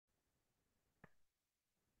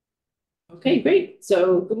Okay, great.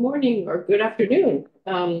 So good morning or good afternoon.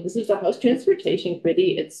 This is the House Transportation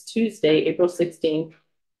Committee. It's Tuesday, April 16th.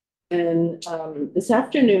 And this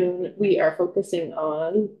afternoon, we are focusing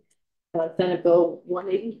on Senate Bill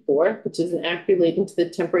 184, which is an act relating to the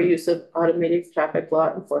temporary use of automated traffic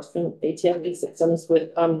law enforcement ATM systems with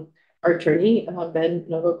our attorney, Ben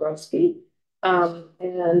Novogorski.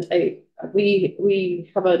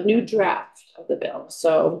 We have a new draft of the bill.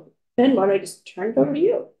 So Ben, why don't I just turn it over to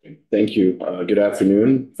you? Thank you. Good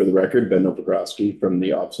afternoon. For the record, Ben Novogorski from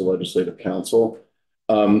the Office of Legislative Counsel.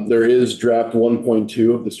 There is draft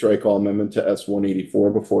 1.2 of the strike all amendment to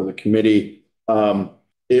S184 before the committee.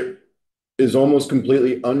 It is almost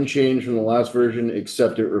completely unchanged from the last version,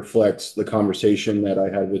 except it reflects the conversation that I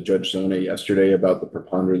had with Judge Zona yesterday about the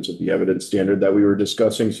preponderance of the evidence standard that we were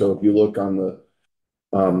discussing. So if you look on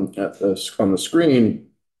the screen,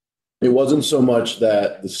 it wasn't so much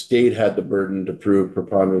that the state had the burden to prove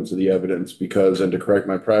preponderance of the evidence because, and to correct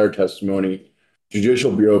my prior testimony,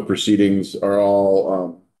 Judicial Bureau proceedings are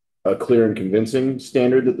all a clear and convincing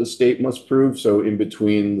standard that the state must prove. So in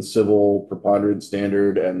between the civil preponderance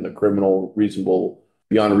standard and the criminal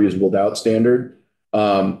beyond a reasonable doubt standard.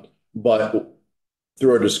 But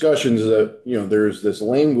through our discussions, there's this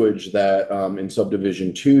language that in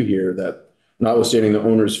subdivision 2 here that notwithstanding the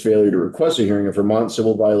owner's failure to request a hearing, a Vermont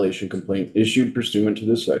civil violation complaint issued pursuant to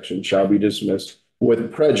this section shall be dismissed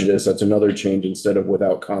with prejudice. That's another change instead of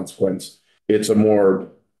without consequence. It's a more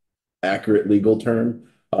accurate legal term.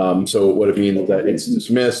 So what it means is that it's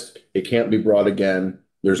dismissed. It can't be brought again.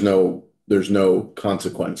 There's no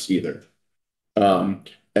consequence either. But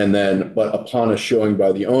upon a showing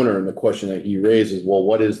by the owner, and the question that he raises, well,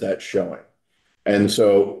 what is that showing? And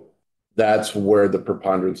so that's where the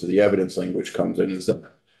preponderance of the evidence language comes in, is that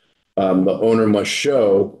the owner must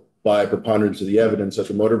show by preponderance of the evidence that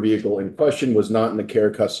the motor vehicle in question was not in the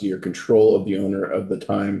care, custody, or control of the owner at the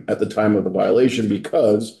time of the violation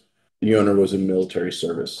because the owner was in military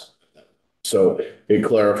service. So it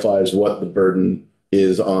clarifies what the burden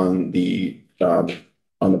is on the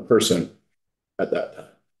person at that time.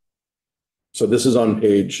 So this is on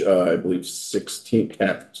page, I believe, 16.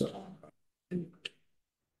 So.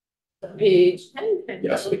 Page 10.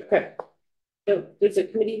 Yes. Okay. So does the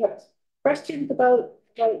committee have questions about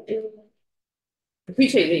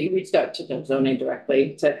appreciate that you reached out to Judge Zona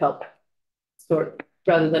directly to help sort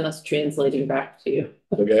rather than us translating back to you.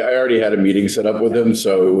 Okay, I already had a meeting set up with him,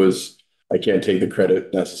 so I can't take the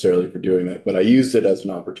credit necessarily for doing that, but I used it as an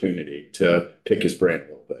opportunity to pick his brain a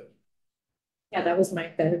little bit. Yeah, that was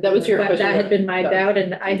that was your question. That had been my doubt,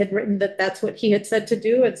 and I had written that that's what he had said to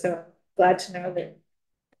do, and so I'm glad to know that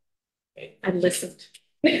I listened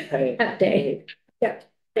that day. Yeah,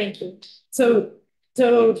 thank you. So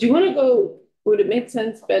do you want to go? Would it make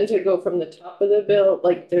sense, Ben, to go from the top of the bill?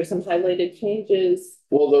 Like there's some highlighted changes.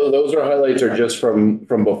 Well, those highlights are just from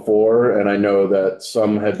before, and I know that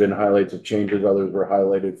some had been highlights of changes, others were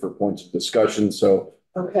highlighted for points of discussion. So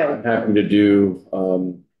okay, I'm happy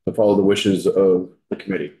to follow the wishes of the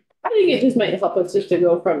committee. I think it just might help us just to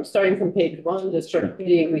go from starting from page 1, just for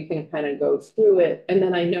committee, we can kind of go through it. And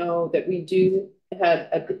then I know that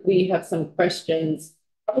we have some questions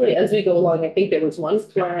probably as we go along. I think there was one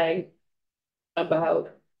flag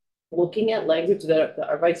about looking at language that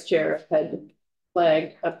our vice chair had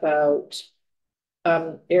flagged about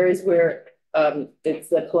areas where it's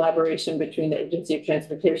the collaboration between the Agency of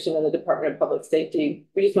Transportation and the Department of Public Safety.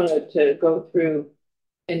 We just wanted to go through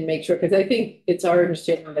and make sure, because I think it's our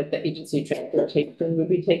understanding that the Agency of Transportation would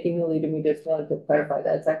be taking the lead, and we just wanted to clarify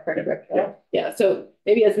that. Is that correct? Yeah. So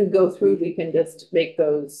maybe as we go through, we can just make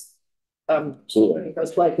those absolutely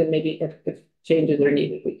those flags, and maybe if changes are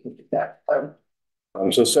needed, we can do that.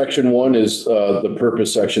 So section 1 is the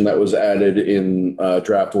purpose section that was added in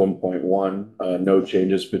draft 1.1. No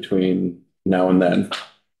changes between now and then.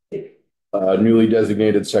 Newly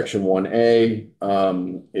designated section 1A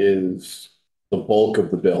is the bulk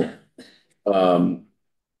of the bill.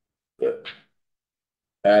 It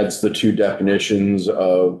adds the 2 definitions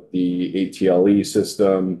of the ATLE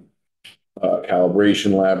system,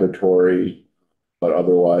 calibration laboratory, but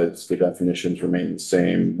otherwise the definitions remain the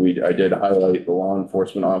same. I did highlight the law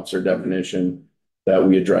enforcement officer definition that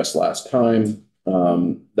we addressed last time.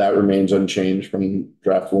 That remains unchanged from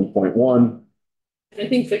draft 1.1. I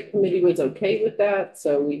think the committee was okay with that.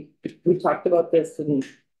 So we talked about this, and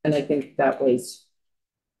I think that was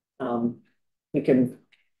we can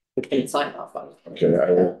sign off on it. Okay,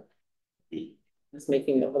 I will. Just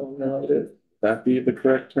making a little note. Would that be the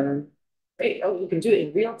correct term? Great. Oh, you can do it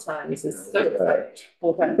in real time. This is so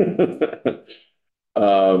okay.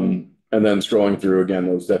 And then scrolling through again,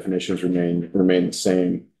 those definitions remain the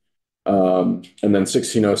same. And then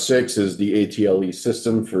 1606 is the ATLE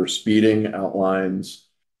system for speeding, outlines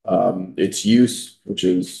its use, which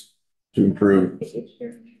is to improve.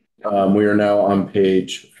 We are now on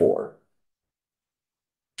page 4.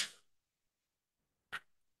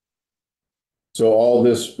 So all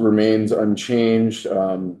this remains unchanged.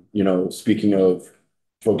 You know, speaking of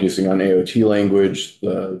focusing on AOT language,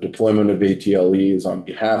 the deployment of ATLE is on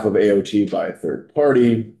behalf of AOT by a third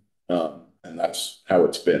party. And that's how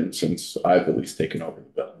it's been since I've at least taken over the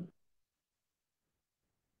bill.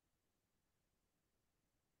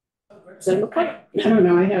 I don't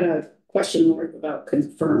know, I had a question mark about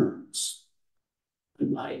confirms.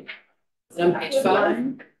 On my, On page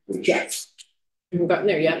 5, yes, we haven't gotten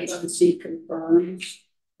there I yet. don't see confirms.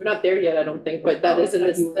 We're not there yet, I don't think, but that is in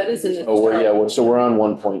this, that is in this. Oh, so we're on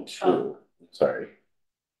 1.2. Oh. Sorry.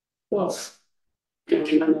 Well, I'm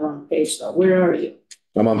on the wrong page though. Where are you?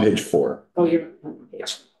 I'm on page 4. Oh, you're on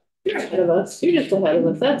page. You're ahead of us. You're just ahead of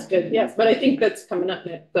us. That's good. Yes, but I think that's coming up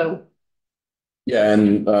next. So Yeah,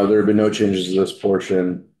 and there have been no changes to this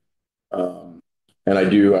portion. And I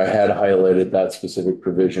had highlighted that specific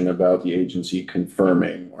provision about the agency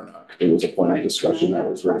confirming or not. It was a point of discussion that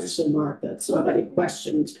was raised. Question mark that somebody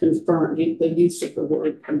questions confirm, the use of the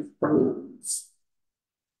word confirms.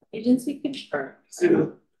 agency confirms. I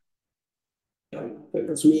don't know if it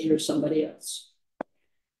was me or somebody else.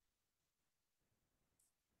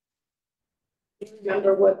 Do you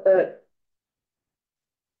remember what the?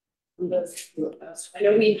 I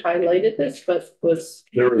know we highlighted this, but was.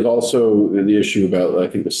 There was also the issue about, I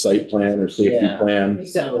think, the site plan or safety Yeah. plan,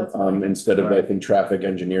 So instead of, I think, traffic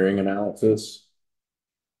engineering analysis.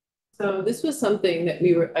 this was something that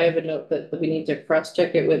I have a note that we need to cross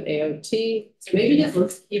check it with AOT. So maybe just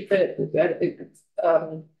let's keep it.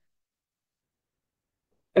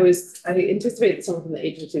 I anticipate that someone from the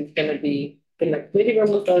agency is going to be in the committee room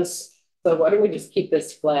with us. So why don't we just keep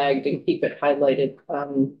this flagged and keep it highlighted?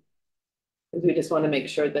 Because we just want to make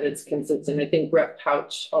sure that it's consistent. I think Rep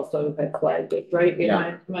Pouch also had flagged it, right?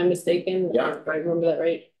 Yeah. Am I mistaken? Yeah. If I remember that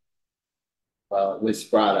right? Well, it was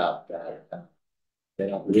brought up that they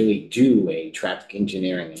don't really do a traffic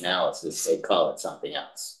engineering analysis. They call it something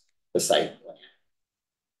else, the site plan.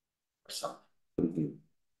 Or something.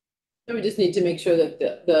 So we just need to make sure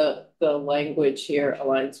that the language here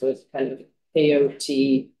aligns with kind of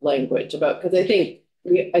AOT language about, because I think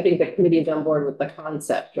the committee is on board with the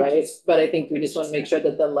concept, right? But I think we just want to make sure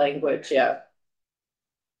that the language, yeah.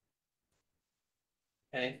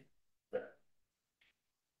 Okay.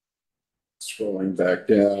 Scrolling back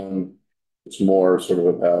down, it's more sort of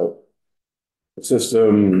about the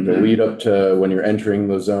system, the lead up to when you're entering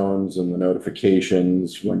the zones and the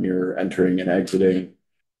notifications when you're entering and exiting.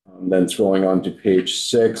 Then scrolling on to page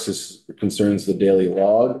 6, this concerns the daily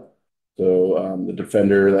log. So the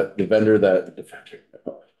vendor that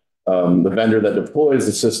deploys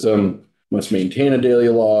the system must maintain a daily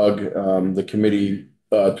log. The committee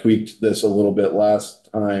tweaked this a little bit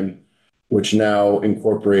last time, which now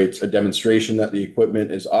incorporates a demonstration that the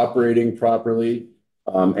equipment is operating properly,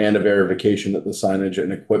 and a verification that the signage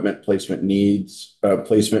and equipment placement meets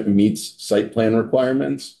site plan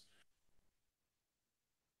requirements.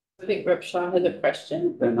 I think Rep Shaw has a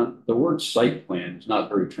question. And the word site plan is not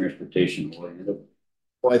very transportation oriented.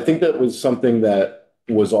 Well, I think that was something that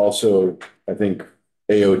was also, I think,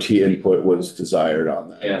 AOT input was desired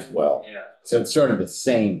on that as well. Yeah. So it's sort of the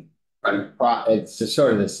same, it's just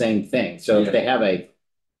sort of the same thing. So if they have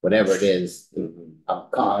whatever it is, I'll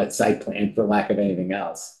call it site plan for lack of anything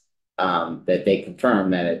else, that they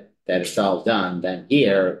confirm that it's all done, then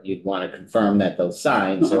here you'd want to confirm that those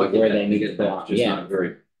signs are where they need to go. Just not a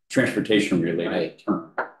very transportation related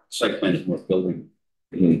term. Site plan is more building.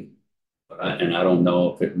 And I don't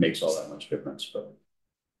know if it makes all that much difference, but.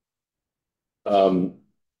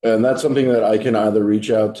 And that's something that I can either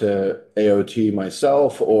reach out to AOT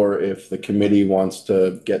myself, or if the committee wants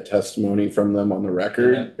to get testimony from them on the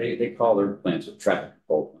record. They call their plans traffic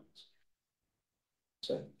control plans.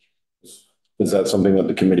 So. Is that something that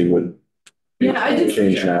the committee would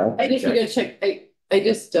change now? I just gotta check.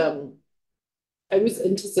 I was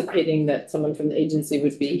anticipating that someone from the agency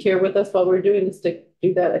would be here with us while we're doing this to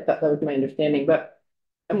do that. I thought that was my understanding, but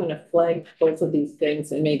I'm gonna flag both of these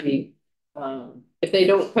things and maybe if they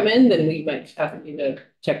don't come in, then we might have to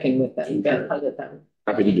check in with them.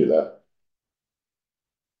 Happy to do that.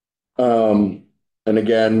 And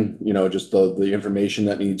again, just the information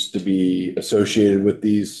that needs to be associated with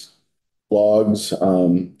these logs.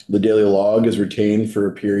 The daily log is retained for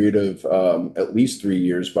a period of at least 3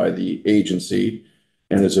 years by the agency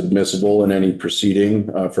and is admissible in any proceeding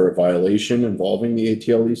for a violation involving the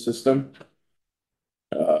ATLE system.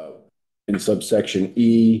 In subsection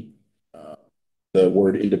E, the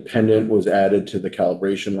word independent was added to the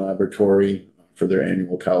calibration laboratory for their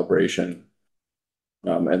annual calibration.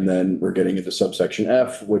 And then we're getting into subsection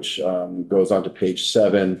F, which goes on to page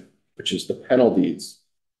 7, which is the penalties,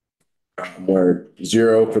 where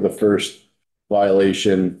 0 for the first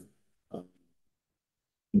violation,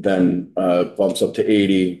 then bumps up to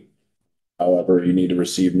 80. However, you need to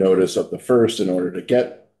receive notice of the first in order to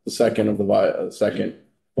get the second of the second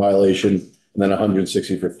violation, and then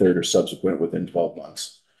 160 for third or subsequent within 12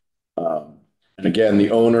 months. And again, the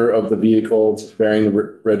owner of the vehicle bearing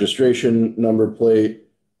the registration number plate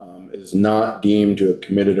is not deemed to have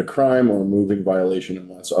committed a crime or a moving violation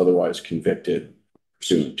unless otherwise convicted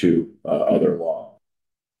pursuant to other law.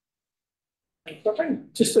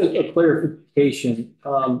 Just a clarification,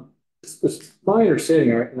 it's my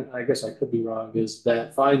understanding, and I guess I could be wrong, is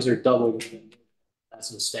that fines are doubled.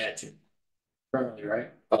 That's a statute currently, right?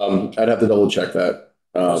 I'd have to double check that.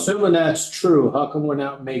 Assuming that's true, how come we're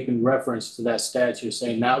not making reference to that statute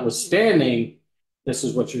saying notwithstanding, this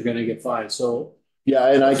is what you're gonna get fined? So Yeah,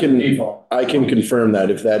 and I can confirm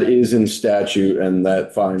that if that is in statute and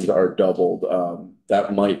that fines are doubled,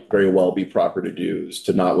 that might very well be proper to do, is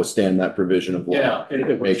to notwithstand that provision of law. Yeah.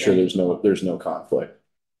 Make sure there's no conflict.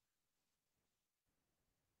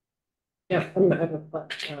 Yeah.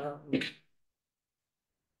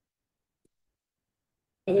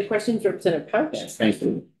 Other questions, Representative Pouch? Yes, thank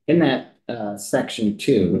you. In that section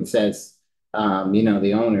 2, it says,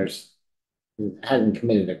 the owners who hadn't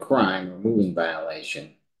committed a crime or moving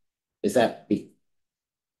violation. Is that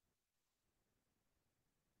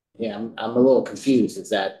yeah, I'm a little confused. Is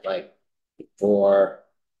that like before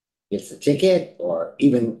gets the ticket, or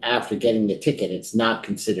even after getting the ticket, it's not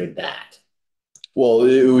considered that? Well,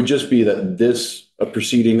 it would just be that a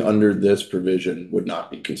proceeding under this provision would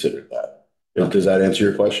not be considered that. Does that answer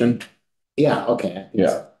your question? Yeah, okay.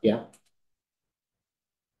 Yeah. Yeah.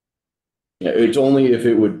 Yeah, it's only if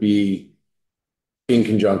it would be in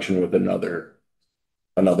conjunction with another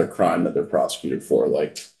crime that they're prosecuted for,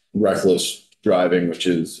 like reckless driving, which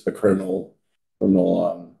is a criminal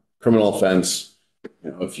offense,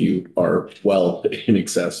 if you are well in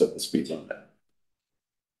excess of the speed limit.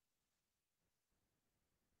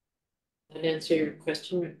 That answer your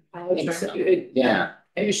question? I think so. Yeah.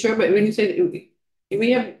 Are you sure? But when you say that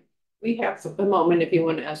we have a moment if you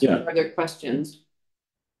want to ask further questions.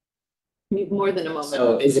 We have more than a moment.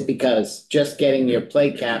 So is it because just getting your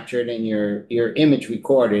plate captured and your image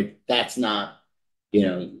recorded, that's not,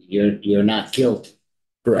 you're not guilty?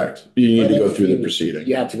 Correct. You need to go through the proceeding.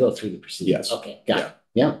 You have to go through the proceeding. Yes. Okay, got it.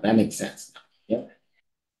 Yeah, that makes sense. Yeah.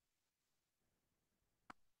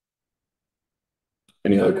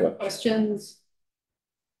 Any other questions? questions?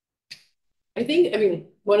 I mean,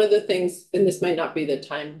 one of the things, and this might not be the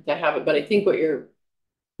time to have it, but I think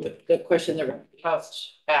the question that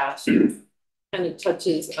House asked kind of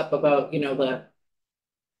touches up about, the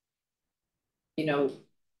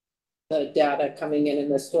data coming in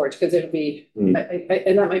the storage, because it would be, and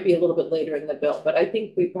that might be a little bit later in the bill, but I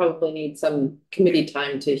think we probably need some committee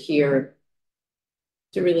time to hear,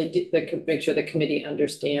 to really make sure the committee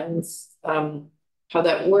understands how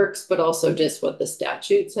that works, but also just what the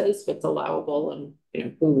statute says, what's allowable, and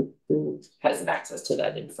who has access to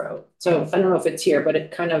that info. So I don't know if it's here, but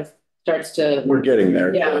it kind of starts to. We're getting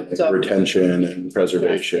there. Yeah. So, retention and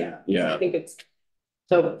preservation. Yeah. I think it's.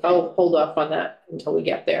 So I'll hold off on that until we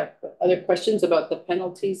get there. But other questions about the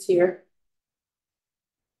penalties here?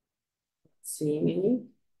 Seeing any?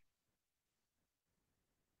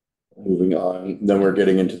 Moving on, then we're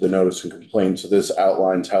getting into the notice and complaint. So this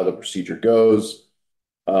outlines how the procedure goes.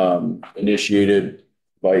 Initiated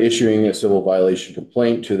by issuing a civil violation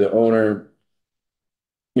complaint to the owner.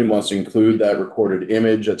 It must include that recorded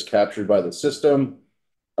image that's captured by the system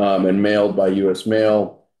and mailed by U.S.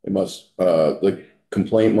 mail. It must the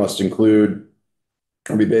complaint must include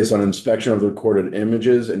or be based on inspection of the recorded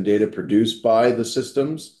images and data produced by the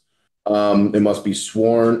systems. It must be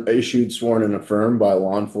issued, sworn, and affirmed by a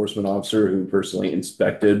law enforcement officer who personally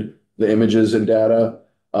inspected the images and data.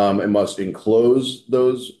 It must enclose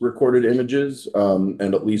those recorded images and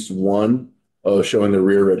at least one showing the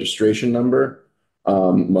rear registration number.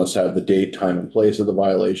 Must have the date, time, and place of the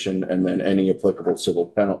violation, and then any applicable civil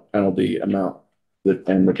penalty amount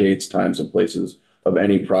and the dates, times, and places of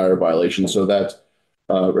any prior violation. So that's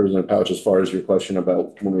Representative Pouch, as far as your question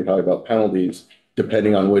about when we talk about penalties,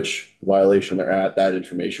 depending on which violation they're at, that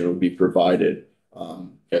information would be provided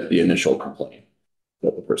at the initial complaint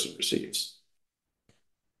that the person receives.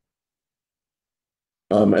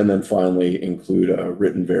 And then finally include a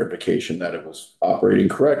written verification that it was operating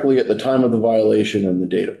correctly at the time of the violation and the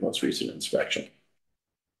date of most recent inspection.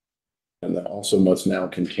 And that also must now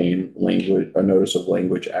contain a notice of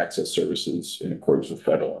language access services in accordance with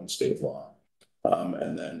federal and state law.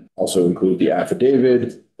 And then also include the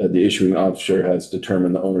affidavit that the issuing officer has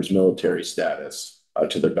determined the owner's military status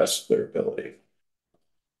to the best of their ability.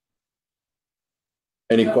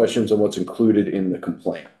 Any questions on what's included in the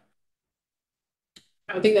complaint?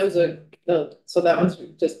 I think that was so that was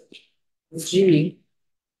just G.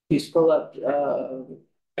 You scroll up,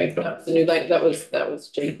 right, that was the new, like, that was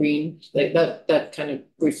Jay Green, like, that kind of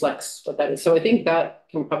reflects what that is. So I think that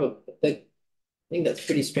can probably, I think that's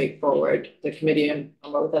pretty straightforward. The committee and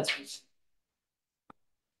that's.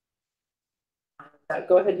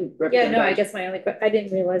 Go ahead and. Yeah, no, I guess my only, I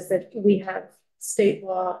didn't realize that we have state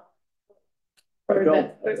law. Or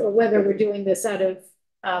that, or whether we're doing this out of,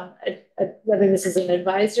 whether this is an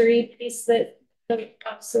advisory piece that the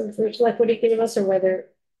officer for equity gave us, or whether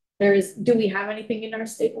do we have anything in our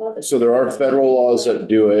state law? So there are federal laws that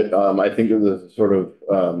do it. I think of the sort of,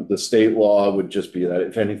 the state law would just be that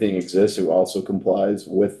if anything exists, it also complies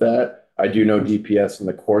with that. I do know DPS and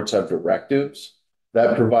the courts have directives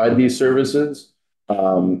that provide these services.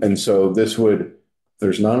 And so there's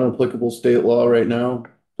not an applicable state law right now.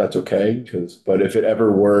 That's okay, but if it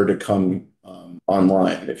ever were to come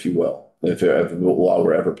online, if you will, if the law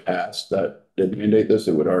were ever passed that did mandate this,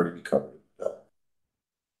 it would already be covered.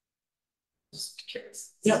 Just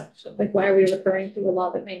curious. Yeah. Like, why are we referring to a law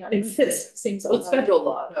that may not exist? Seems Well, it's federal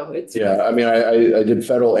law. No, it's. Yeah, I mean, I did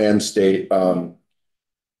federal and state, kind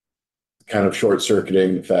of short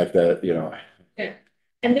circuiting the fact that, Yeah.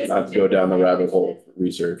 And this not to go down the rabbit hole of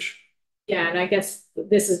research. Yeah, and I guess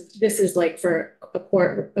this is like for a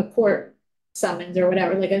court summons or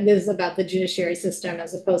whatever, like, and this is about the judiciary system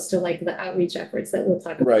as opposed to like the outreach efforts that we'll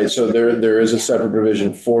talk about. Right, so there is a separate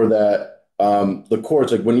provision for that. The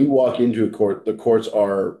courts, like when you walk into a court, the courts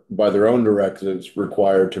are by their own directives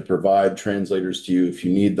required to provide translators to you if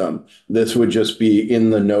you need them. This would just be in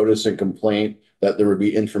the notice and complaint that there would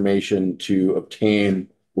be information to obtain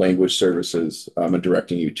language services, and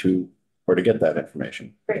directing you to or to get that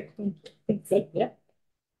information. Great, thank you. Yeah.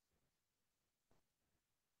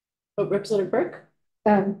 Oh, Representative Burke?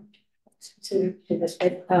 To this,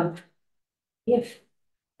 but if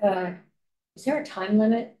is there a time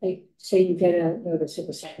limit? Like, say you get a notice of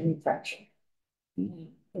a second infraction.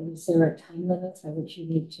 Is there a time limit by which you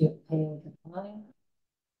need to pay the fine?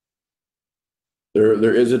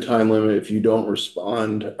 There is a time limit if you don't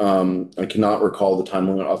respond. I cannot recall the time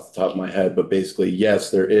limit off the top of my head, but basically, yes,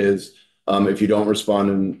 there is. If you don't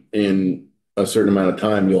respond in a certain amount of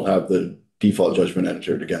time, you'll have the default judgment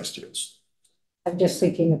entered against you. I'm just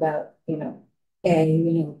thinking about,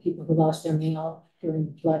 people who lost their mail during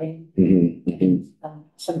the flooding.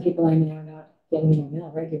 Some people I know are not getting their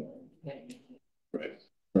mail regularly.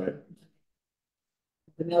 Right.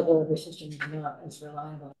 The mail delivery system is not as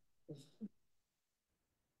reliable.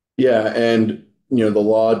 Yeah, and the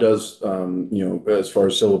law does, as far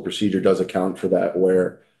as civil procedure does account for that,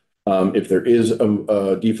 where if there is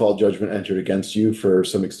a default judgment entered against you for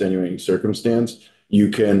some extenuating circumstance,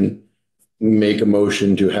 you can make a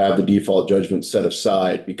motion to have the default judgment set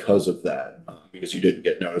aside because of that, because you didn't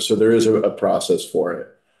get notice. So there is a process for it.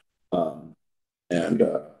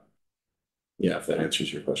 Yeah, if that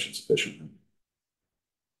answers your question sufficiently.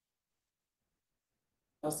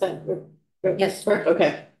 I'll send. Yes.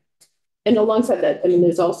 Okay. And alongside that, I mean,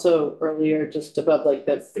 there's also earlier just above like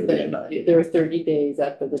that, there are 30 days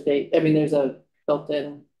after the date. I mean, there's a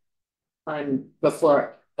built-in time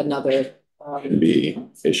before another Can be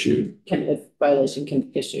issued. if violation can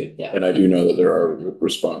be issued. Yeah. And I do know that there are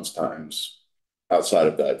response times outside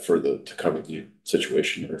of that to cover the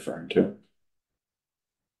situation you're referring to.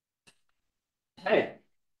 Okay.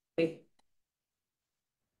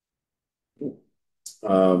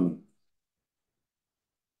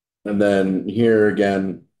 And then here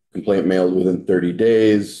again, complaint mailed within 30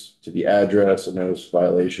 days to the address. A notice of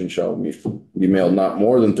violation shall be mailed not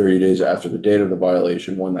more than 30 days after the date of the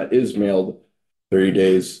violation. One that is mailed 30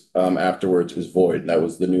 days afterwards is void. That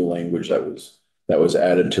was the new language that was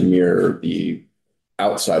added to mirror the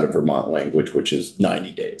outside of Vermont language, which is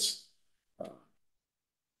 90 days.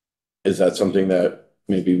 Is that something that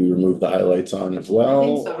maybe we remove the highlights on as well? I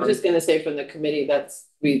think so. I'm just going to say from the committee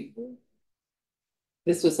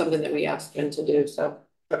this was something that we asked them to do. So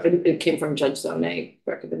it came from Judge Zone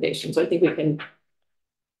recommendation. So I think we can.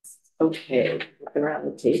 Okay, looking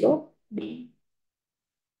around the table.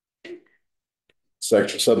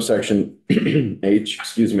 Subsection H,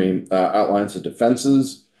 outlines the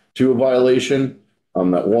defenses to a violation.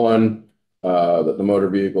 That one, that the motor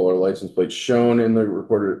vehicle or license plate shown in the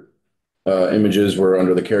recorded images were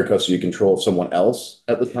under the care, custody, control of someone else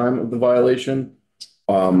at the time of the violation.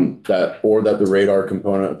 That the radar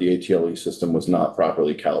component of the ATLE system was not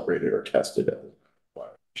properly calibrated or tested at the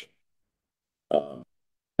violation.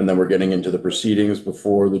 And then we're getting into the proceedings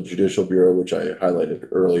before the Judicial Bureau, which I highlighted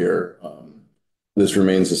earlier. This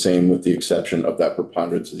remains the same with the exception of that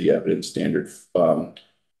preponderance of the evidence standard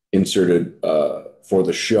inserted for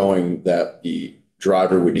the showing that the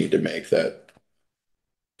driver would need to make that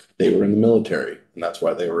they were in the military, and that's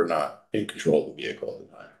why they were not in control of the vehicle at the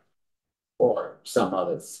time. Or some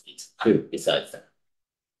other species too, besides that.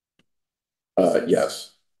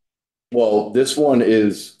 Yes. Well, this one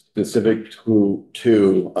is specific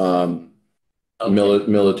to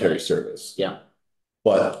military service. Yeah.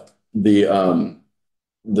 But the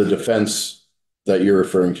defense that you're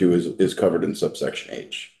referring to is covered in subsection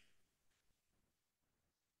H.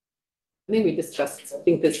 I think we discussed this. I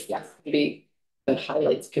think this can be, the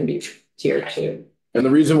highlights can be tier 2. And the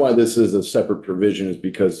reason why this is a separate provision is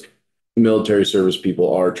because military service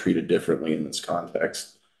people are treated differently in this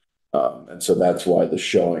context. And so that's why the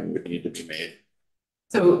showing would need to be made.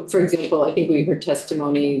 So, for example, I think we heard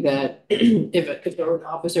testimony that if there were an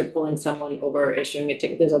officer pulling someone over, issuing a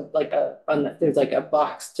ticket, there's a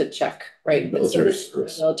box to check, right? Military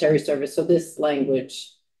service. Military service. So this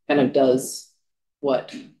language kind of does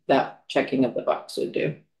what that checking of the box would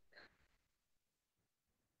do.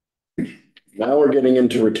 Now we're getting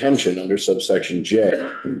into retention under subsection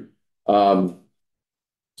J.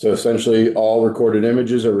 So essentially all recorded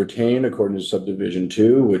images are retained according to subdivision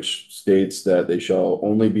 2, which states that they shall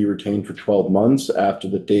only be retained for 12 months after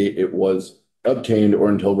the date it was obtained or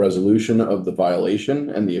until resolution of the violation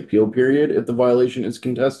and the appeal period if the violation is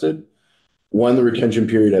contested. When the retention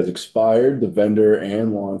period has expired, the vendor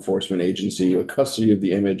and law enforcement agency with custody of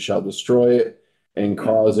the image shall destroy it and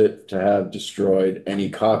cause it to have destroyed any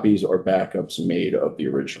copies or backups made of the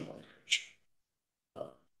original image.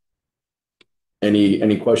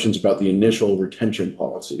 Any questions about the initial retention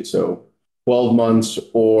policy? So 12 months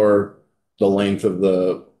or the length of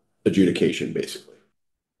the adjudication, basically,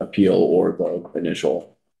 appeal or the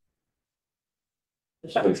initial.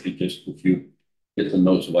 So if you get the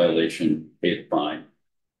notice of violation, pay the fine,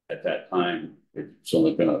 at that time, it's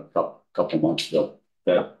only been a couple months ago,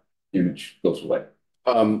 that image goes away.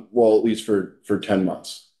 Well, at least for 10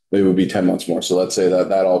 months, they would be 10 months more. So let's say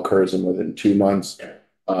that all occurs in within 2 months.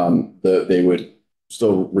 They would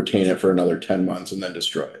still retain it for another 10 months and then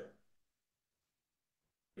destroy it.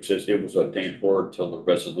 It says it was obtained for until the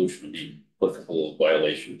resolution of the applicable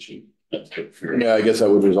violation. That's good for Yeah, I guess that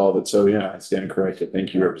would resolve it. So yeah, I stand corrected.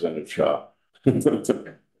 Thank you, Representative Shaw. So it's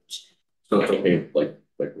okay, like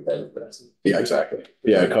we had it. Yeah, exactly.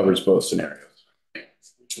 Yeah, it covers both scenarios. I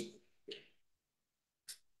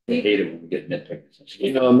hate it when we get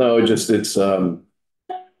nitpicked. No, it's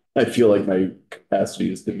I feel like my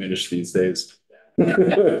capacity is diminished these days.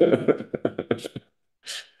 Workshop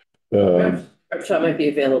might be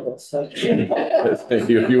available, so. Thank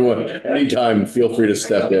you. If you want, anytime, feel free to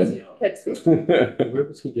step in. Where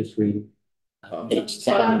was he just reading? Page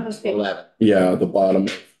 10, 11. Yeah, the bottom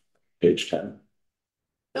of page 10.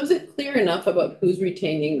 Was it clear enough about who's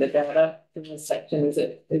retaining the data in this section? Is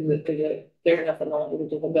it clear enough in the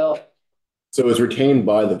language of the bill? So it's retained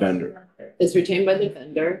by the vendor. It's retained by the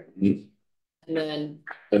vendor. Mhm.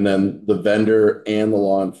 And then the vendor and the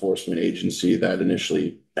law enforcement agency that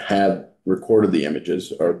initially had recorded the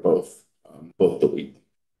images are both deleted.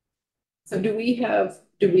 so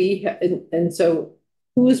and so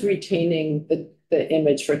who is retaining the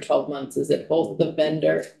image for 12 months? Is it both the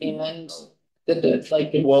vendor and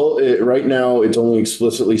Well, right now it's only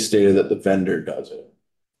explicitly stated that the vendor does it.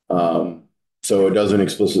 So it doesn't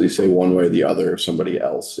explicitly say one way or the other if somebody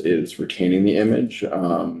else is retaining the image.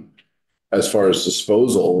 As far as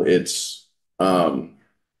disposal, it's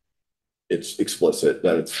explicit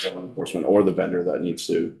that it's law enforcement or the vendor that needs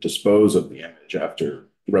to dispose of the image after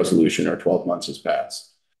resolution or 12 months has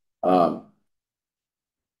passed. I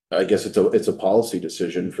guess it's a policy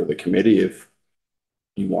decision for the committee if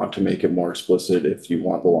you want to make it more explicit, if you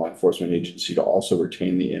want the law enforcement agency to also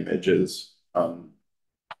retain the images.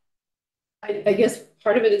 I guess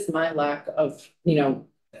part of it is my lack of,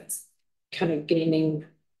 that's kind of gaining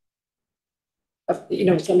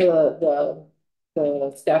some of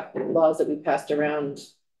the staff laws that we passed around,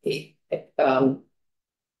 I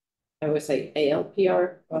would say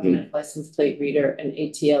ALPR, license plate reader, and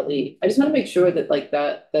ATLE. I just want to make sure that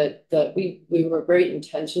that we were very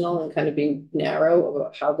intentional and kind of being narrow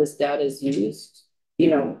about how this data is used,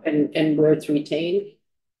 and where it's retained.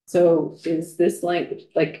 So is this language,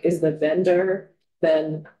 like, is the vendor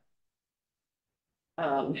then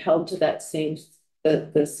held to that same,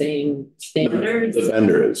 the same standards? The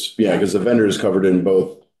vendor is, yeah, because the vendor is covered in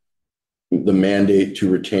both the mandate to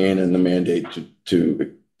retain and the mandate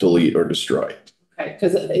to delete or destroy. Okay,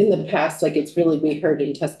 because in the past, like, it's really, we heard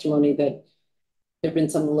in testimony that there've been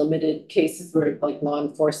some limited cases where like law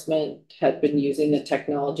enforcement had been using the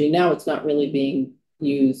technology. Now it's not really being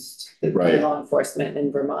used by Right. law enforcement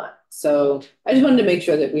in Vermont. So I just wanted to make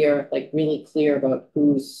sure that we are like really clear about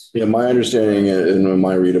who's. Yeah, my understanding and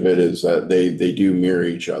my read of it is that they do mirror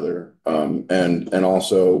each other. And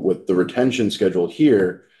also with the retention schedule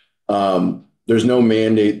here, there's no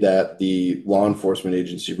mandate that the law enforcement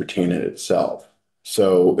agency retain it itself.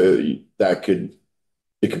 So it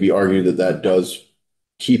could be argued that that does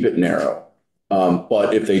keep it narrow.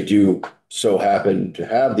 But if they do so happen to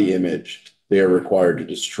have the image, they are required to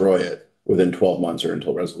destroy it within 12 months or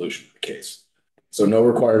until resolution of the case. So no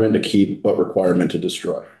requirement to keep, but requirement to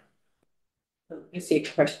destroy. I see a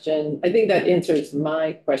question. I think that answers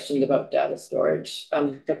my question about data storage.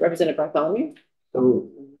 Representative Bartholomew? So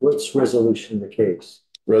what's resolution of the case?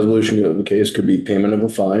 Resolution of the case could be payment of a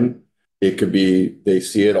fine. It could be they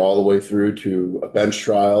see it all the way through to a bench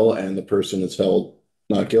trial and the person is held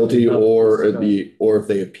not guilty, or if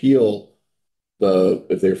they appeal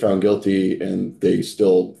if they're found guilty and they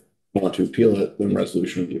still want to appeal it, then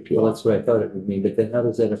resolution of the appeal. Well, that's what I thought it would mean, but then how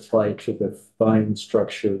does that apply to the fine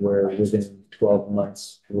structure where within 12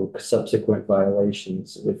 months for subsequent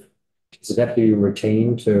violations, does it have to be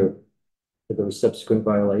retained for those subsequent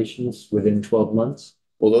violations within 12 months?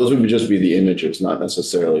 Well, those would just be the images, not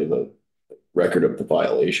necessarily the record of the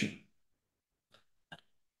violation.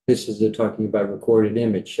 This is talking about recorded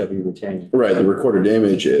image shall be retained. Right, the recorded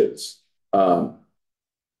image is.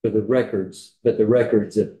 For the records, but the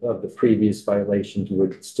records of the previous violations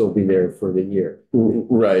would still be there for the year.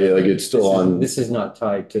 Right, like it's still on. This is not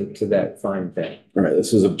tied to that fine thing. Right,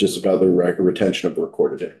 this is just about the retention of the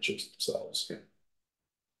recorded images themselves.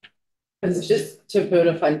 Because just to put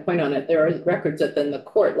a fine point on it, there are records that then the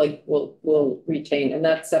court like will retain, and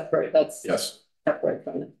that's separate. That's Yes. separate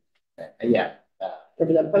from it. Yeah.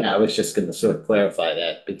 Representative Yeah, I was just gonna sort of clarify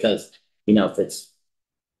that because, you know, if it's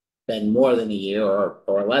been more than a year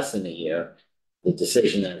or less than a year, the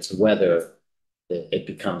decision as to whether it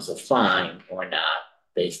becomes a fine or not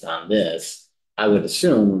based on this, I would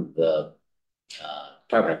assume the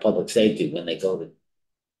Department of Public Safety, when they go to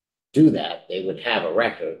do that, they would have a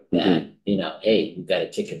record that, you know, hey, you got a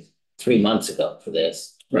ticket 3 months ago for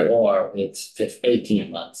this, Right. or it's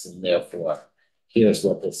 18 months, and therefore here's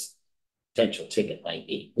what this potential ticket might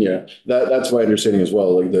be. Yeah, that's my understanding as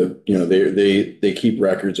well. Like they keep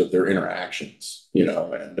records of their interactions, you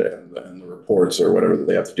know, and the reports or whatever that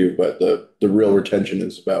they have to do. But the real retention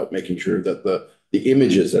is about making sure that the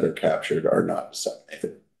images that are captured are not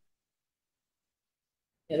disseminated.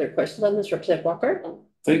 Any other questions on this, Representative Walker?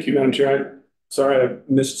 Thank you, Madam Chair. Sorry, I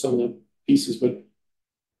missed some of the pieces, but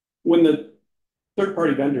when the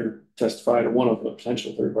third-party vendor testified, or one of the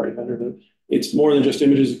potential third-party vendor, that it's more than just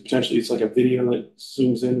images. Potentially, it's like a video that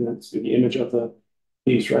zooms in. That's the image of the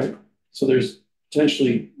piece, right? So there's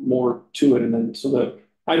potentially more to it. And then, so the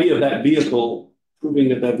idea of that vehicle, proving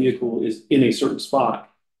that that vehicle is in a certain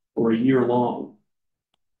spot for a year long,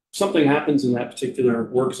 something happens in that particular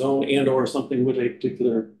work zone and/or something with a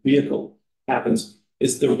particular vehicle happens.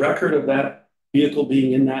 Is the record of that vehicle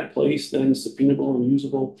being in that place then subpoenable and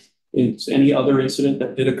usable in any other incident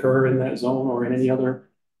that did occur in that zone or in any other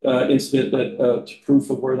incident that proof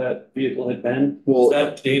of where that vehicle had been? Well, is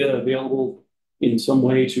that data available in some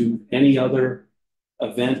way to any other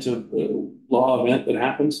event of law event that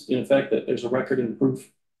happens, in effect, that there's a record and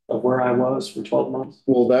proof of where I was for 12 months?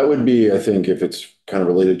 Well, that would be, I think, if it's kind of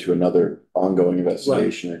related to another ongoing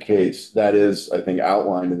investigation or case, that is, I think,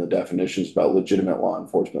 outlined in the definitions about legitimate law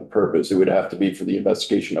enforcement purpose. It would have to be for the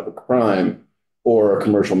investigation of a crime or a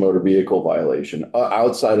commercial motor vehicle violation.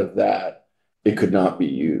 Outside of that, it could not be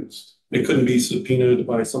used. It couldn't be subpoenaed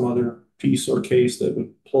by some other piece or case that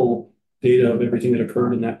would pull data of everything that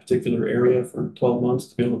occurred in that particular area for 12 months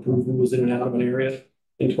to be able to prove who was in and out of an area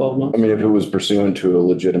in 12 months? I mean, if it was pursuant to a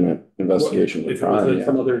legitimate investigation of a If it was crime,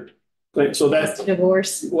 from other, like, so that's,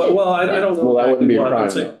 Divorce. well, I don't know. Well, that wouldn't be a crime,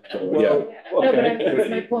 Well, though. Yeah. No, but okay. that's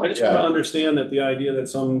my point. I just want to understand that the idea that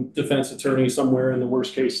some defense attorney somewhere in the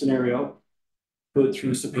worst case scenario could,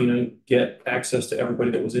 through subpoena, get access to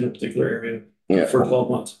everybody that was in a particular area for 12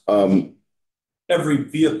 months. Every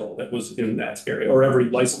vehicle that was in that area, or every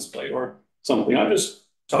license plate or something. I'm just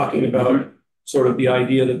talking about sort of the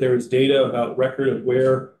idea that there is data about record of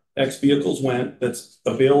where X vehicles went that's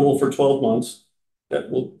available for 12 months that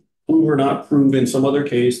will prove or not prove in some other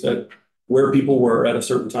case that where people were at a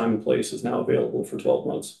certain time and place is now available for 12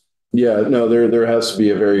 months. Yeah, no, there has to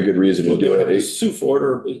be a very good reason to do it. Sue for it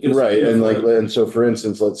or. get a Right, subpoena and for like, it. and so for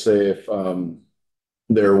instance, let's say if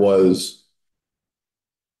there was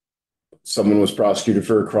someone was prosecuted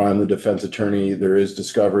for a crime, the defense attorney, there is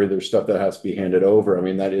discovery, there's stuff that has to be handed over. I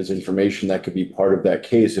mean, that is information that could be part of that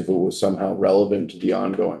case if it was somehow relevant to the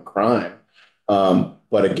ongoing crime.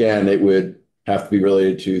 But again, it would have to be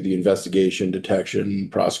related to the investigation, detection,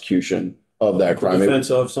 prosecution of that crime. Defense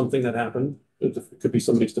of something that happened. It could be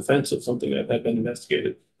somebody's defense of something that had been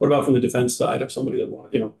investigated. What about from the defense side of somebody that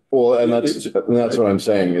wanted, you know? Well, and that's what I'm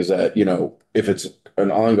saying is that, you know, if it's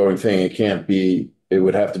an ongoing thing, it can't be, it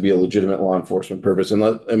would have to be a legitimate law enforcement purpose.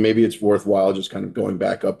 And maybe it's worthwhile just kind of going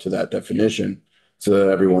back up to that definition so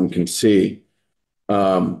that everyone can see.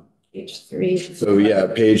 Page 3. So yeah,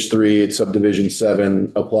 page 3, subdivision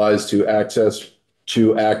 7 applies to access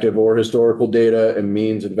to active or historical data and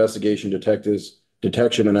means investigation,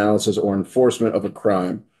 detection, analysis, or enforcement of a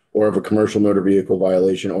crime or of a commercial motor vehicle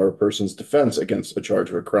violation or a person's defense against a charge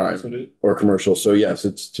of a crime or commercial. So yes,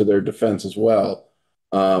 it's to their defense as well.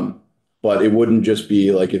 But it wouldn't just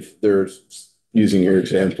be like if there's, using your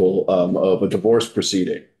example of a divorce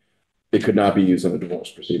proceeding, it could not be used in a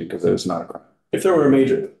divorce proceeding because it's not a crime. If there were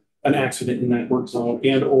an accident in that work zone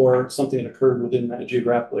and or something that occurred within that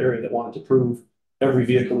geographical area that wanted to prove every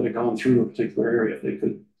vehicle that had gone through a particular area, they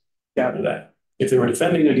could gather that. If they were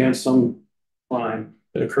defending against some crime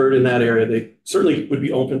that occurred in that area, they certainly would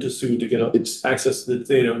be open to sue to get access to the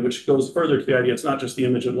data, which goes further to the idea it's not just the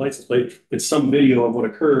image of the license plate, it's some video of what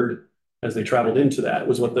occurred as they traveled into that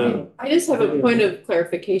was what the. I just have a point of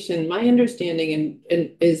clarification. My understanding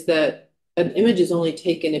is that an image is only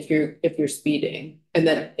taken if you're speeding, and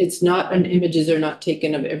that it's not, images are not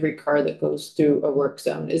taken of every car that goes through a work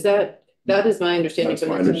zone. That is my understanding. That's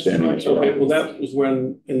my understanding as well. Okay, well, that was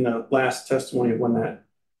when, in the last testimony of when that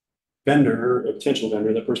vendor, a potential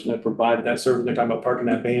vendor, the person that provided that service, they're talking about parking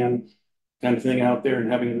that van kind of thing out there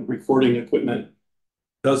and having recording equipment.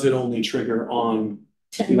 Does it only trigger on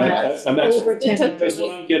 10 miles, over 10 that's miles.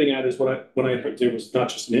 what I'm getting at is when I there was not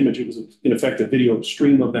just an image, it was in effect a video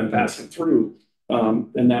stream of them passing through.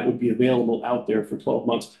 And that would be available out there for 12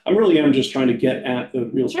 months. I really am just trying to get at the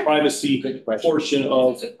real privacy portion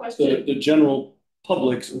of the general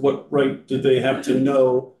public's. What right did they have to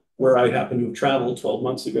know where I happen to have traveled 12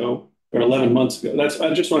 months ago or 11 months ago?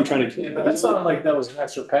 I just what I'm trying to. But that sounded like that was an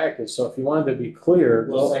extra package. So if you wanted to be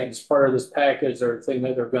clear, saying it's part of this package or thing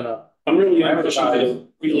that they're gonna. I'm really pushing the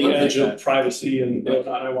really edge of privacy and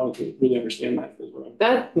I want to really understand that as well.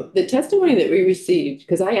 That the testimony that we received,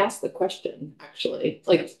 because I asked the question actually,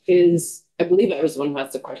 like I believe I was the one who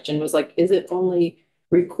asked the question, was like, is it only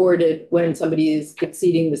recorded when somebody is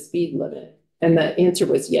exceeding the speed limit? And the answer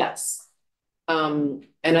was yes. And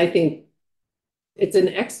I think it's an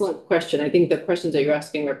excellent question. I think the questions that you're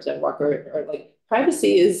asking, Representative Walker, are like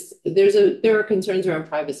privacy is there are concerns around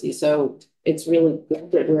privacy. So it's really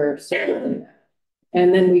good that we're serving that.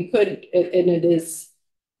 And then we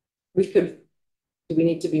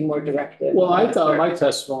need to be more directive. Well, I thought my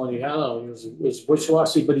testimony, I don't know, was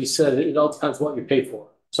wishy-washy, but he said it all depends what you pay for.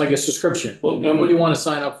 It's like a subscription. Well, what do you want to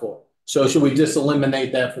sign up for? So should we just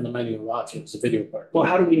eliminate that from the menu of options, the video part? Well,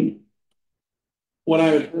 how do we? When I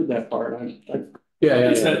had heard that part, I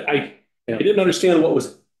didn't understand what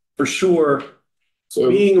was for sure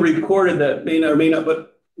being recorded that may or may not, but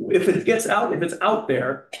if it's out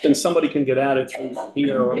there, then somebody can get at it through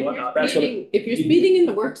here or whatnot. If you're speeding in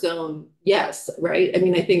the work zone, yes, right? I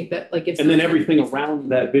mean, I think that like and then everything around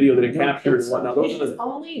that video that it captured and whatnot. Those are the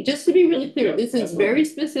only, just to be really clear, this is very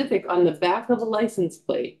specific on the back of a license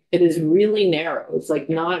plate. It is really narrow. It's like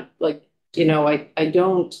not like, you know, I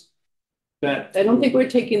don't think we're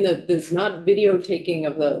taking there's not video taking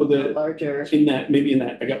of the larger. Maybe in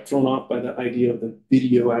that, I got thrown off by the idea of the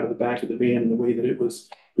video out of the back of the van and the way that it was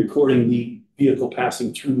recording the vehicle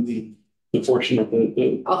passing through the portion of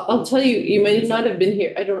the. I'll tell you, you may not have been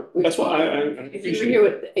here. I don't. That's why I if you were here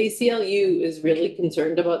with the ACLU is really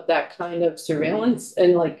concerned about that kind of surveillance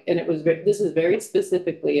and this is very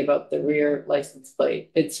specifically about the rear license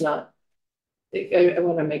plate. It's not. I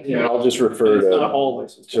want to make sure. I'll just refer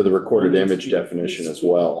to the recorded image definition as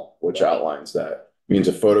well, which outlines that. It means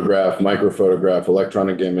a photograph, microphotograph,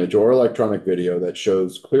 electronic image, or electronic video that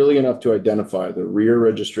shows clearly enough to identify the rear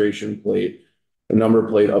registration plate, the number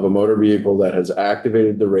plate of a motor vehicle that has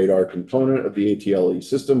activated the radar component of the ATLE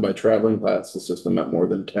system by traveling past the system at more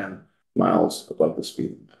than 10 miles above the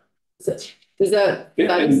speed limit. Does that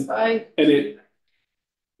satisfy?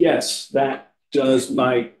 Yes, that does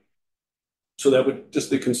my. So that would just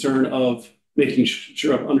the concern of making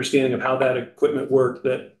sure of understanding of how that equipment worked,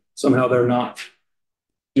 that somehow they're not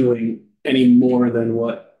doing any more than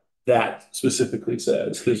what that specifically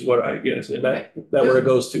says, is what I guess, and that where it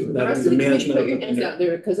goes to, that is the management of the vendor.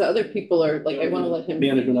 There, because other people are like, I want to let him.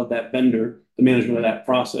 Management of that vendor, the management of that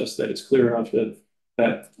process, that it's clear enough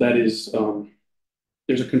that is,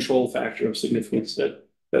 there's a control factor of significance that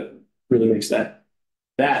really makes that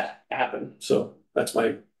happen. So that's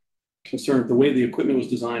my concern. The way the equipment was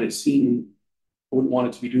designed, it seemed, I wouldn't want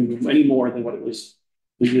it to be doing any more than what it was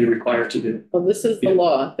legally required to do. Well, this is the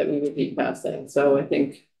law that we would be passing, so I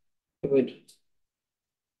think it would.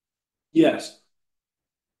 Yes.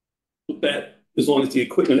 That as long as the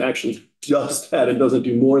equipment actually does that and doesn't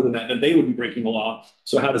do more than that, then they would be breaking the law.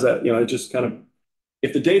 So how does that, it just kind of,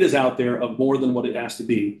 if the data's out there of more than what it has to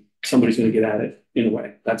be, somebody's going to get at it in a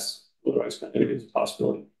way. That's what I was kind of, it is a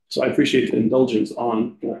possibility. So I appreciate the indulgence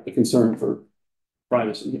on the concern for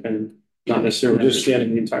privacy and not necessarily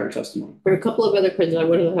understanding the entire testimony. For a couple of other questions, I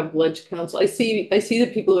wanted to have ledge counsel. I see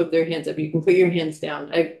the people with their hands up. You can put your hands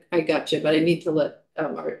down. I got you, but I need to let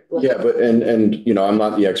Art. Yeah, but and I'm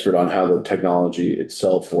not the expert on how the technology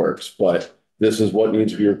itself works, but this is what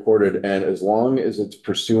needs to be recorded. And as long as it's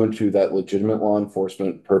pursuant to that legitimate law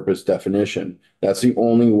enforcement purpose definition, that's the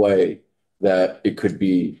only way that it could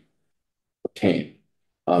be obtained.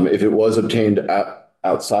 If it was obtained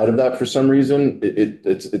outside of that for some reason,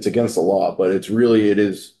 it's against the law. But it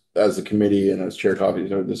is, as the committee and as Chair Coffey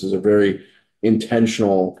said, this is a very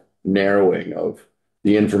intentional narrowing of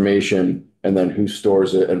the information and then who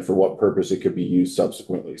stores it and for what purpose it could be used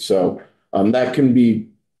subsequently. So that can be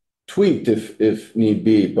tweaked if need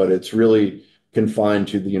be, but it's really confined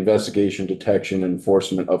to the investigation, detection, and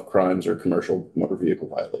enforcement of crimes or commercial motor vehicle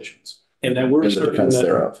violations. And that we're the defense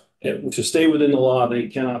thereof. To stay within the law, they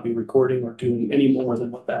cannot be recording or doing any more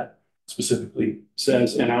than what that specifically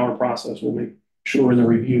says. And our process will make sure in the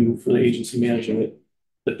review for the agency managing it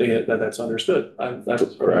that that's understood. That's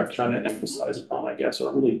what I'm trying to emphasize upon, I guess,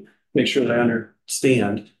 or really make sure that I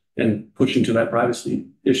understand and push into that privacy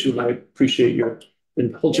issue. And I appreciate your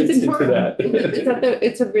indulgence into that.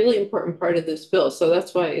 It's a really important part of this bill, so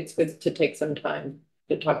that's why it's good to take some time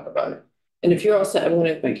to talk about it. And if you're all set, I'm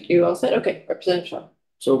going to thank you. All set? Okay, Representative Shaw.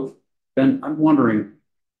 So Ben, I'm wondering,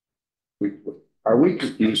 are we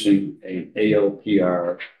confusing an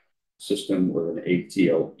ALPR system with an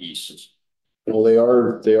ATLE system? Well, they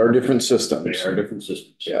are different systems. They are different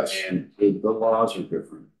systems. Yes. And the laws are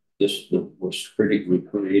different. This was critically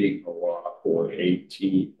creating a law for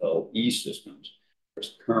ATLE systems.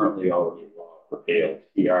 There's currently already a law for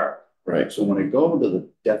ALPR. Right. So when I go to the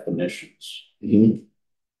definitions, Mm-hmm.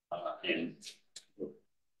 and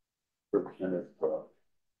Representative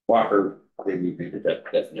Walker, they need me the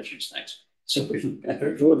definitions. Thanks. So for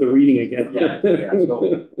the reading again. Yeah.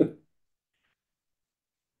 So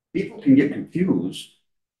people can get confused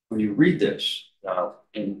when you read this.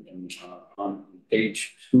 On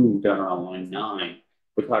page 2, down on line 9,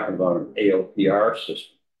 we're talking about an ALPR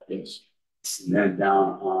system. Yes. And then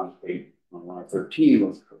down on line 13,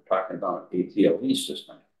 we're talking about an ATLE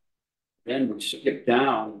system. Then we skip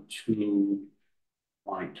down to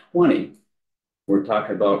line 20. We're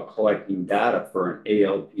talking about collecting data for an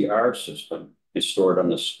ALPR system is stored on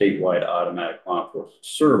the statewide automatic law enforcement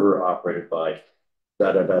server operated by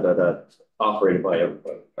operated by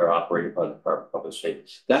the Department of Public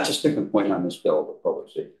Safety. That's a sticking point on this bill with public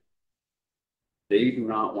safety. They do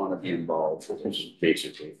not want to be involved with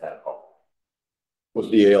basically at all. Was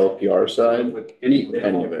the ALPR side? With any of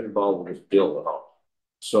it involved with this bill at all.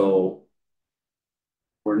 So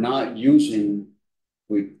we're not using,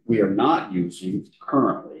 we are not using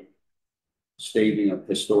currently staging of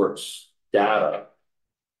historic data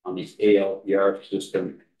on the ALPR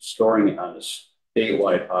system, storing it on this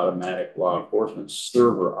statewide automatic law enforcement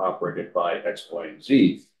server operated by X, Y, and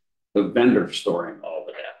Z, the vendor storing all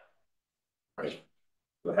the data. Right.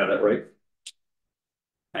 Do I have that right?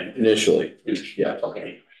 Initially. Yeah.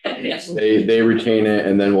 Okay. Yes. They retain it,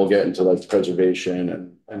 and then we'll get into like preservation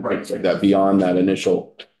and things like that beyond that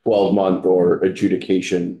initial 12-month or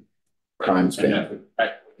adjudication time span.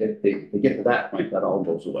 If they get to that point, that all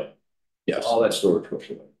goes away. Yes. All that storage goes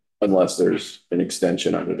away. Unless there's an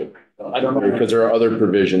extension under it. I don't know. Because there are other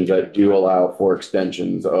provisions that do allow for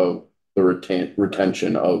extensions of the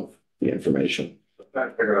retention of the information. I'm trying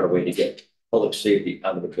to figure out a way to get public safety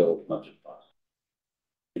out of the bill as much as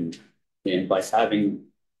possible. And by having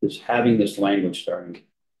this language starting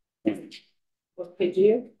What page are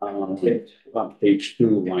you? on page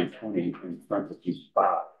 2, line 20, in parentheses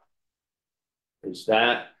 5. Is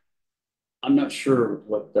that, I'm not sure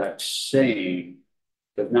what that's saying,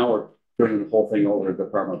 but now we're turning the whole thing over to the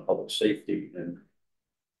Department of Public Safety and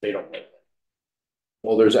they don't like that.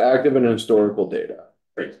 Well, there's active and historical data.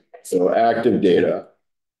 Right. So active data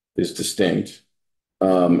is distinct.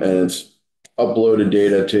 And it's uploaded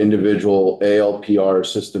data to individual ALPR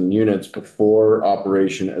system units before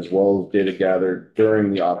operation, as well as data gathered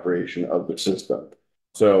during the operation of the system.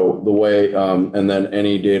 So the way, and then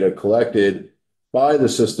any data collected by the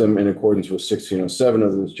system in accordance with 1607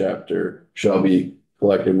 of this chapter shall be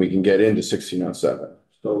collected. We can get into 1607.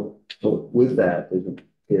 So with that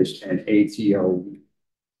is an ATLE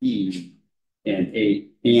and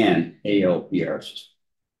an ALPR system.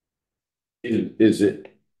 Is it?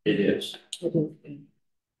 It is.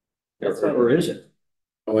 That's right. Or is it?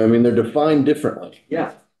 Oh, I mean, they're defined differently.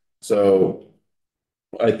 Yeah. So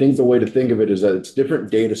I think the way to think of it is that it's different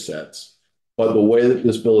data sets, but the way that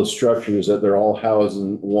this bill is structured is that they're all housed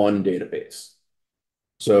in one database.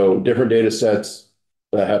 So different data sets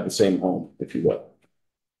that have the same home, if you will.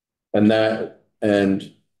 And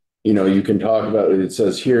you know, you can talk about it. It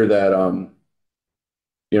says here that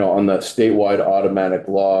you know, on the statewide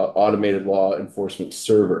automated law enforcement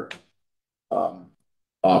server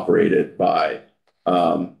operated by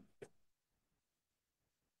and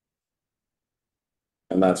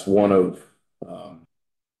that's one of and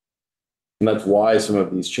that's why some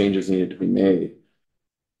of these changes needed to be made.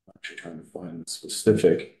 I'm actually trying to find the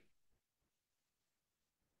specific.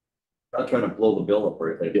 I'm not trying to blow the bill up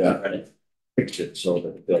or anything. Yeah. I'm trying to fix it so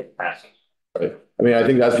that the bill passes. Right. I mean, I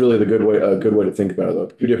think that's really the good way, a good way to think about it, though.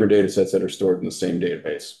 Two different data sets that are stored in the same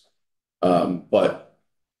database. But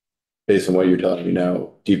based on what you're telling me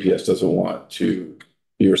now, DPS doesn't want to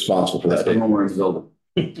be responsible for that data. Somewhere in the building.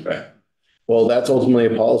 Okay. Well, that's ultimately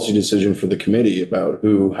a policy decision for the committee about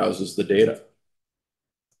who houses the data.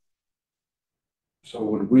 So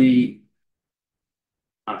would we,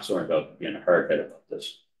 I'm sorry about being a hard head about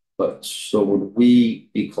this, but so would we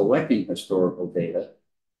be collecting historical data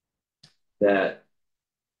that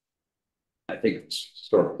I think it's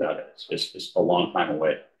historical data, it's a long time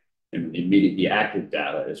away. And the active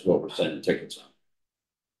data is what we're sending tickets on.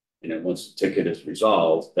 And then once the ticket is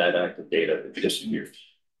resolved, that active data disappears.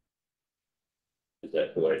 Is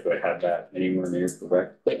that the way, do I have that anywhere near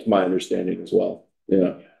correct? That's my understanding as well.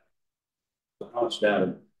 Yeah. So how much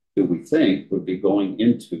data do we think would be going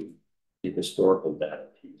into the historical data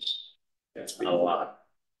piece? That's not a lot.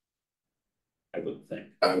 I wouldn't think.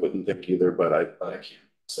 I wouldn't think either, but I can't.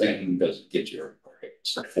 Saying doesn't get you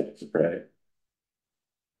right.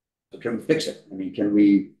 So can we fix it? I mean, can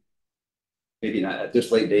we, maybe not at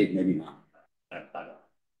this late date, maybe not. I don't know.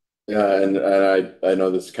 Yeah, and I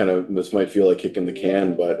know this might feel like kicking the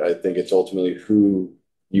can, but I think it's ultimately who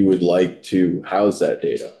you would like to house that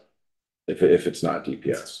data if it's not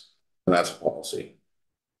DPS. And that's a policy.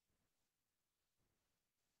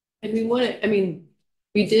 And we want to, I mean,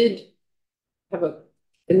 we did have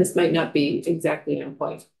and this might not be exactly on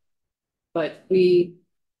point, but when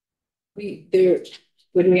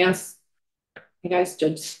we asked, you guys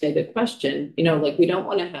just made a question, you know, like we don't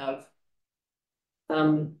want to have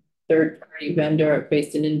third-party vendor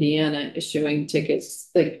based in Indiana issuing tickets,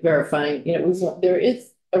 like verifying, you know, there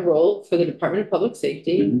is a role for the Department of Public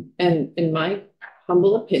Safety. And in my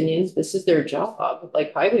humble opinion, this is their job.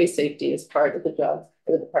 Like highway safety is part of the job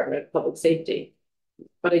for the Department of Public Safety.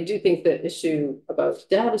 But I do think the issue about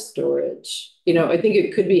data storage, you know, I think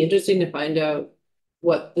it could be interesting to find out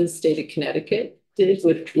what the state of Connecticut did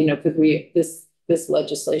with, you know, because this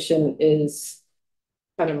legislation is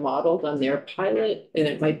kind of modeled on their pilot, and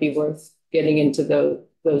it might be worth getting into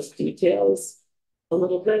those details a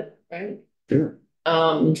little bit, right? Sure.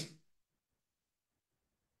 And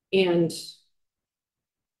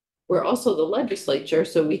we're also the legislature,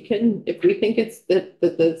 so we can, if we think it's that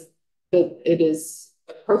it is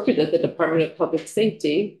appropriate that the Department of Public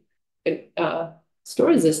Safety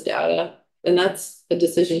stores this data, then that's a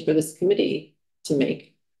decision for this committee to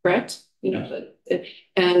make, correct? You know,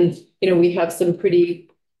 and you know, we have some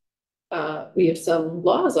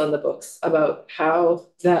laws on the books about how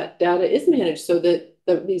that data is managed, so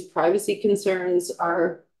that these privacy concerns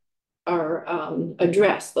are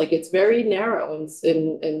addressed. Like it's very narrow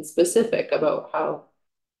and specific about how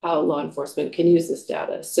law enforcement can use this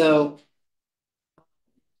data. So,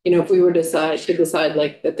 you know, if we were to decide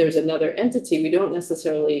like that there's another entity, we don't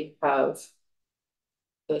necessarily have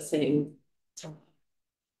the same.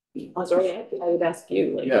 Sorry, I would ask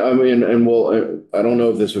you. Like, Yeah, I mean, and well, I don't know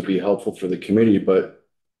if this would be helpful for the committee, but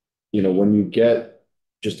you know, when you get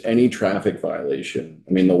just any traffic violation,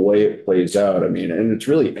 I mean, the way it plays out, I mean, and it's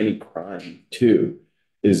really any crime too,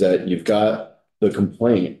 is that you've got the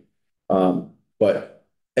complaint, but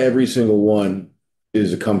every single one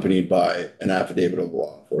is accompanied by an affidavit of a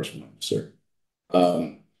law enforcement officer.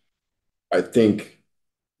 I think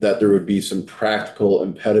that there would be some practical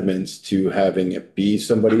impediments to having it be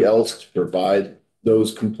somebody else to provide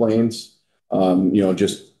those complaints.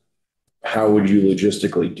 Just how would you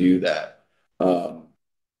logistically do that?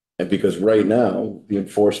 And because right now, the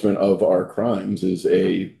enforcement of our crimes is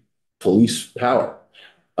a police power.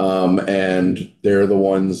 And they're the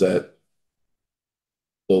ones that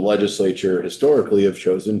the legislature historically have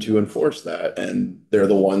chosen to enforce that. And they're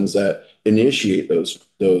the ones that initiate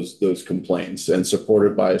those complaints, and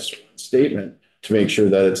supported by a statement to make sure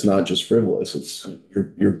that it's not just frivolous. It's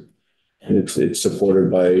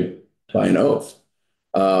supported by an oath.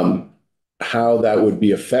 How that would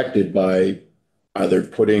be affected by either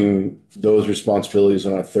putting those responsibilities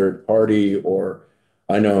on a third party, or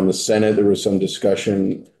I know in the Senate, there was some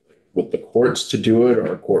discussion with the courts to do it,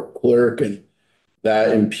 or a court clerk, and that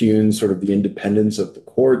impugns sort of the independence of the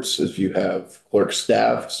courts if you have clerk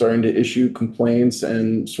staff starting to issue complaints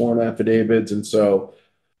and sworn affidavits. And so,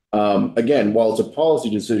 again, while it's a policy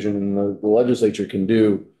decision and the legislature can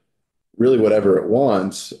do really whatever it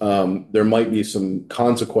wants, there might be some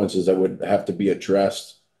consequences that would have to be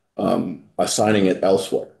addressed, assigning it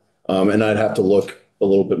elsewhere. And I'd have to look a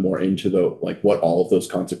little bit more into what all of those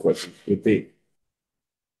consequences would be.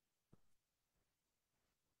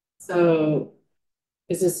 So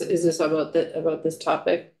is this about this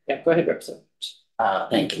topic? Yeah, go ahead, Representative.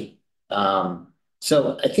 Thank you.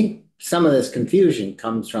 So I think some of this confusion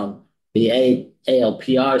comes from the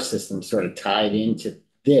ALPR system sort of tied into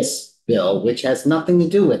this bill, which has nothing to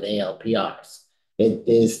do with ALPRs. It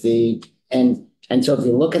is and so if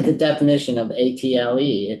you look at the definition of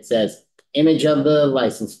ATLE, it says image of the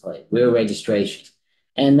license plate, rear registration.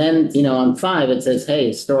 And then, on 5, it says, hey,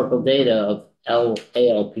 historical data of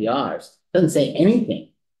ALPRs. Doesn't say anything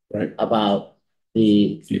about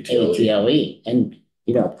the ATLE. And,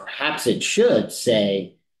 perhaps it should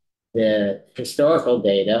say the historical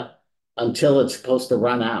data until it's supposed to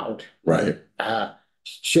run out. Right.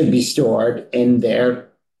 Should be stored in their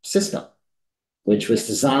system, which was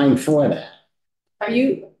designed for that. But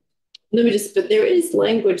there is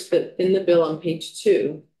language that in the bill on page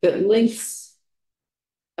 2 that links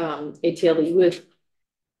ATLE with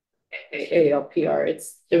ALPR.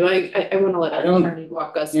 I want to let attorney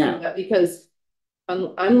walk us through that, because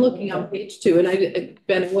I'm looking on page 2, and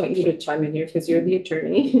Ben, I want you to chime in here because you're the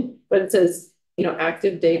attorney, but it says,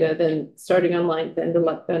 active data, then starting on line 10 to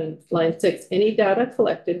line 6, any data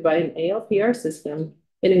collected by an ALPR system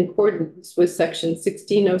in accordance with section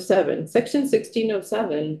 1607. Section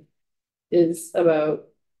 1607 is about,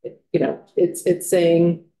 it's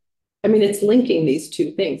saying, it's linking these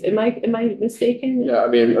two things. Am I mistaken? Yeah,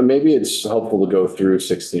 maybe it's helpful to go through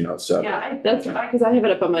 1607. Yeah, that's because I have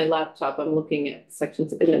it up on my laptop. I'm looking at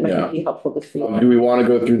sections, and it might be helpful to see. Do we want to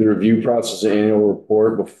go through the review process of annual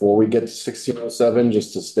report before we get to 1607,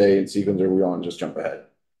 just to stay in sequence, or we want to just jump ahead?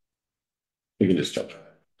 We can just jump ahead.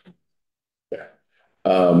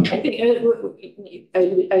 I think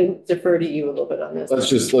I defer to you a little bit on this. Let's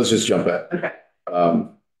just jump ahead. Okay.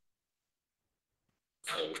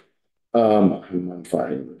 I'm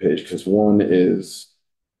finding the page because one is.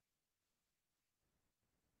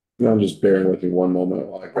 I'm just bearing with me one moment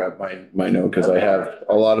while I grab my note, because I have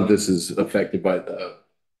a lot of this is affected by the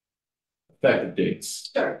effective dates.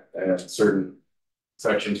 Sure. And certain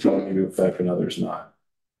sections going into effect and others not.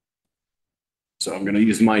 So I'm going to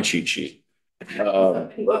use my cheat sheet. In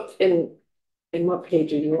what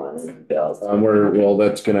page are you on, Bill?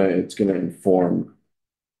 It's gonna inform.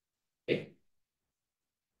 Page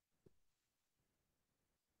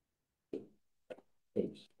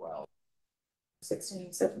 12.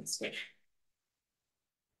 1607.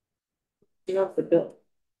 You have the bill.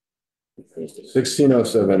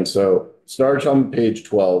 1607. So starts on page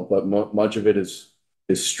 12, but much of it is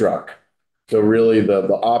struck. So really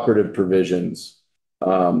the operative provisions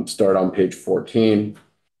start on page 14.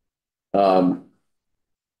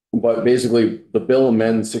 But basically the bill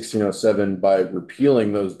amends 1607 by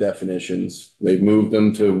repealing those definitions. They've moved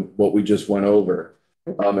them to what we just went over,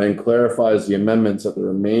 and clarifies the amendments of the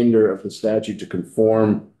remainder of the statute to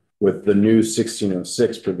conform with the new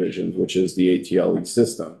 1606 provisions, which is the ATLE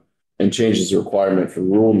system, and changes the requirement for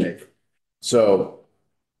rulemaking. So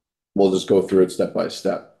we'll just go through it step by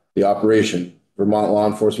step. The operation: Vermont law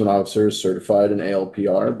enforcement officers certified in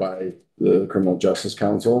ALPR by the Criminal Justice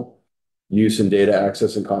Council. Use and data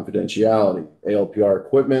access and confidentiality. ALPR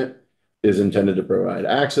equipment is intended to provide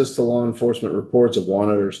access to law enforcement reports of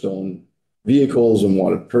wanted or stolen vehicles and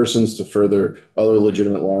wanted persons to further other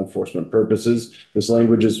legitimate law enforcement purposes. This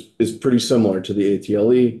language is pretty similar to the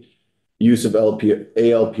ATLE. use of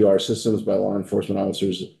ALPR systems by law enforcement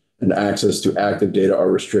officers and access to active data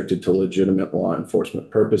are restricted to legitimate law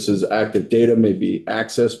enforcement purposes. Active data may be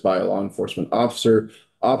accessed by a law enforcement officer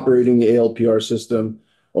operating the ALPR system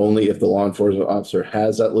only if the law enforcement officer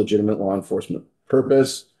has that legitimate law enforcement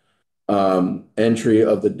purpose. Entry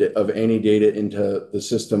of any data into the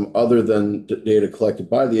system other than the data collected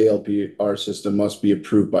by the ALPR system must be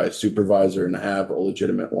approved by a supervisor and have a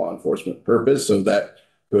legitimate law enforcement purpose. So that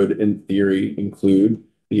could, in theory, include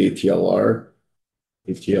the ATLE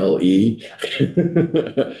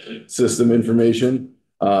system information.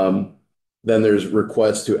 Then there's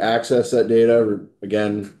requests to access that data,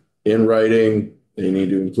 again, in writing. They need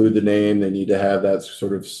to include the name. They need to have that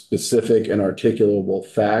sort of specific and articulable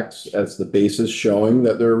facts as the basis showing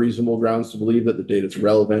that there are reasonable grounds to believe that the data is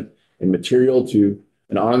relevant and material to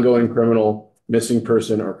an ongoing criminal, missing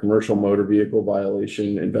person, or commercial motor vehicle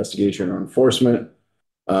violation, investigation, or enforcement.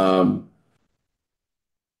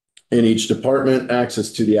 In each department,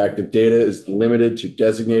 access to the active data is limited to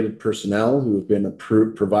designated personnel who have been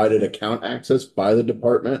provided account access by the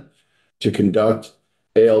department to conduct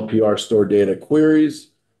ALPR store data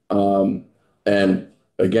queries. And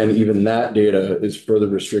again, even that data is further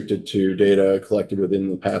restricted to data collected within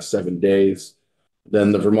the past 7 days.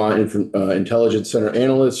 Then the Vermont Intelligence Center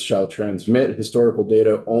analysts shall transmit historical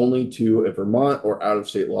data only to a Vermont or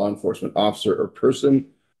out-of-state law enforcement officer or person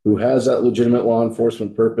who has that legitimate law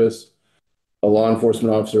enforcement purpose. A law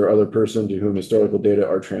enforcement officer or other person to whom historical data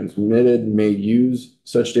are transmitted may use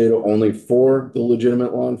such data only for the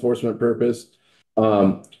legitimate law enforcement purpose.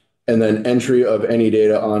 And then entry of any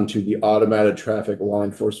data onto the automated traffic law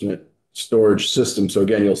enforcement storage system. So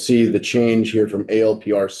again, you'll see the change here from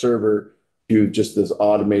ALPR server to just this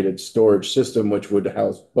automated storage system, which would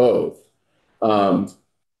house both.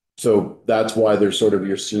 So that's why there's sort of,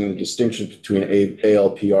 you're seeing distinctions between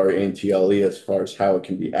ALPR and TLE as far as how it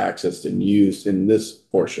can be accessed and used in this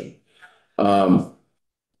portion.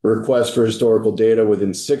 Request for historical data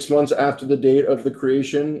within 6 months after the date of the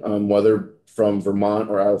creation, whether from Vermont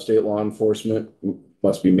or out-of-state law enforcement,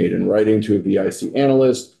 must be made in writing to a VIC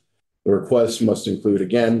analyst. The request must include,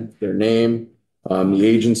 again, their name, the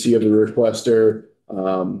agency of the requester,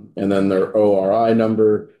 and then their ORI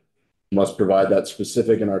number. Must provide that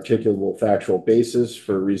specific and articulable factual basis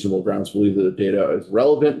for reasonable grounds to believe that the data is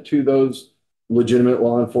relevant to those legitimate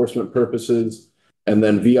law enforcement purposes. And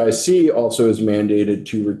then VIC also is mandated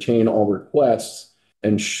to retain all requests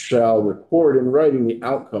and shall record in writing the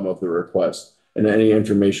outcome of the request and any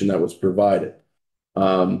information that was provided.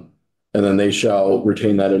 And then they shall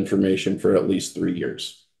retain that information for at least 3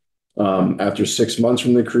 years. After 6 months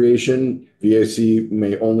from the creation, VIC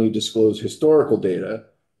may only disclose historical data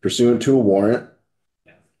pursuant to a warrant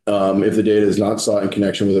if the data is not sought in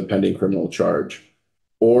connection with a pending criminal charge,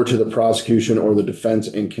 or to the prosecution or the defense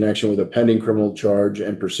in connection with a pending criminal charge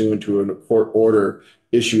and pursuant to a court order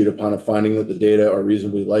issued upon a finding that the data are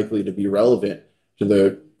reasonably likely to be relevant to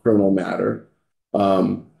the criminal matter.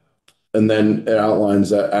 And then it outlines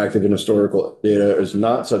that active and historical data is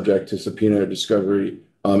not subject to subpoena or discovery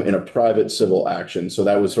in a private civil action. So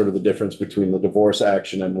that was sort of the difference between the divorce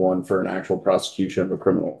action and one for an actual prosecution of a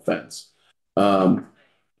criminal offense. And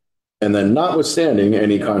then notwithstanding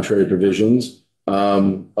any contrary provisions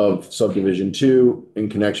of subdivision 2 in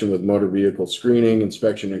connection with motor vehicle screening,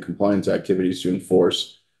 inspection, and compliance activities to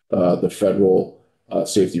enforce the federal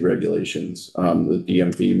safety regulations. The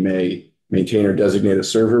DMV may maintain or designate a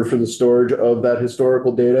server for the storage of that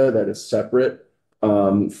historical data that is separate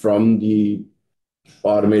from the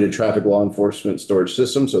automated traffic law enforcement storage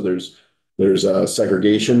system. So there's a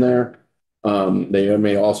segregation there. They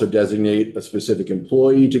may also designate a specific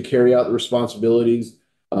employee to carry out the responsibilities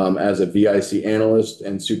as a VIC analyst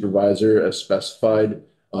and supervisor as specified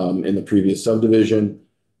in the previous subdivision,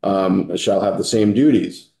 shall have the same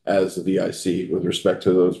duties as the VIC with respect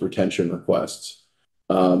to those retention requests.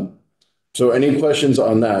 So any questions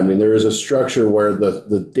on that? I mean, there is a structure where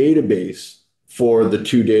the database for the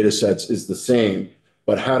two data sets is the same,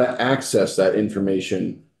 but how to access that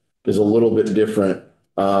information is a little bit different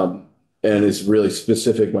and is really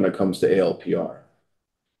specific when it comes to ALPR.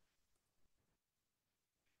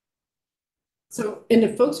 So, and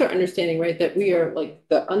if folks are understanding, right, that we are like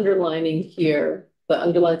the underlining here, the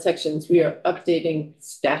underlined sections, we are updating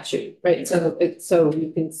statute, right? So so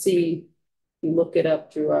you can see, you look it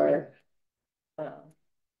up through our,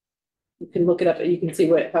 you can look it up and you can see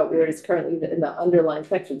where it is currently in the underlined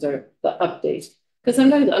sections are the updates. Because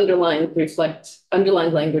sometimes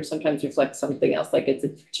underlined language sometimes reflects something else, like it's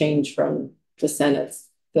a change from the Senate,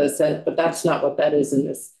 but that's not what that is in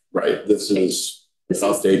this. Right. This is an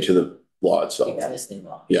update to the law itself. Existing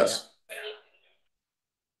law. Yes.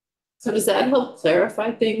 So does that help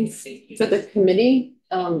clarify things for the committee,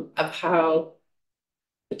 of how?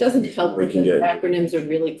 It doesn't help We if can the get- acronyms are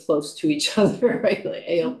really close to each other, right, like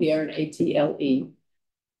ALPR and ATLE.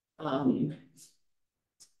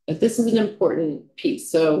 But this is an important piece,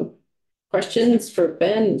 so questions for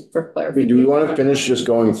Ben for I mean, clarification? do we want to finish just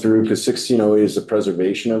going through, because 1608 is the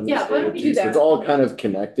preservation of the Yeah, why don't we do state? that? It's all kind of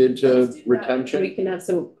connected Let's to do that, and retention. we can have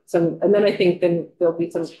some, and then I think then there'll be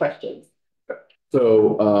some questions.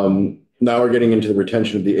 So now we're getting into the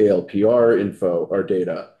retention of the ALPR info, our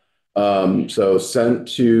data. So sent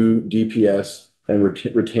to DPS and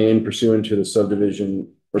retained pursuant to the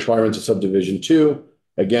subdivision requirements of subdivision 2.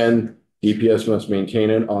 Again, DPS must maintain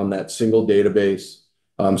it on that single database.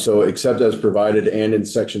 So except as provided and in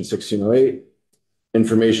section 1608,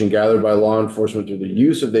 information gathered by law enforcement through the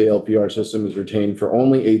use of the ALPR system is retained for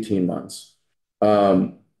only 18 months.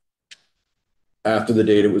 After the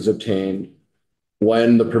data was obtained,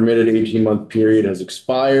 when the permitted 18-month period has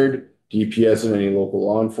expired, DPS and any local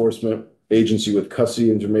law enforcement agency with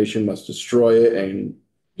custody information must destroy it and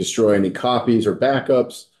destroy any copies or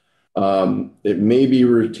backups. It may be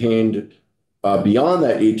retained beyond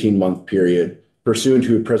that 18-month period pursuant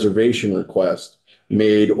to a preservation request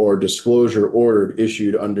made or disclosure ordered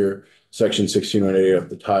issued under section 1608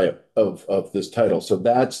 of the type of this title. So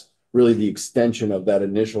that's really the extension of that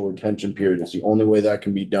initial retention period. Is the only way that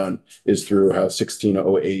can be done is through how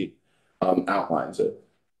 1608 outlines it,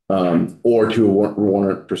 or to a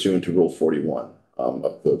warrant pursuant to Rule 41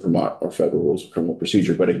 of the Vermont or Federal Rules of Criminal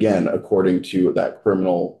Procedure. But again, according to that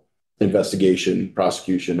criminal investigation,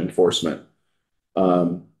 prosecution, enforcement.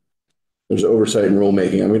 There's oversight and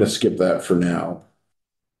rulemaking. I'm going to skip that for now.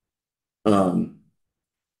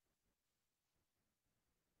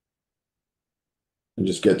 And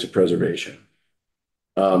just get to preservation.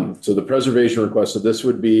 So the preservation request, so this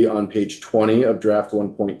would be on page 20 of draft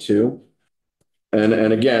 1.2. And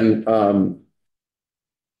again, the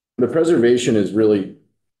preservation is really,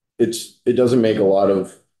 it doesn't make a lot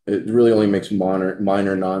of, it really only makes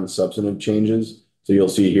minor non-substantive changes. So you'll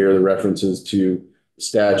see here the references to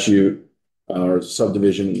statute or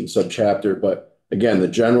subdivision subchapter. But again, the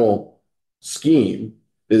general scheme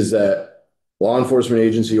is that law enforcement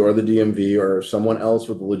agency or the DMV or someone else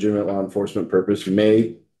with a legitimate law enforcement purpose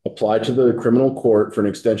may apply to the criminal court for an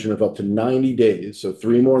extension of up to 90 days, so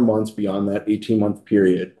 3 more months beyond that 18-month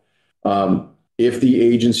period, if the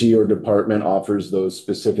agency or department offers those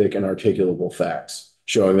specific and articulable facts,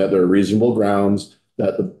 showing that there are reasonable grounds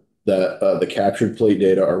that the captured plate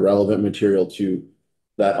data are relevant material to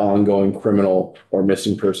that ongoing criminal or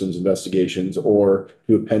missing persons investigations or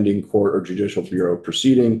to a pending court or judicial bureau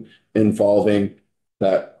proceeding involving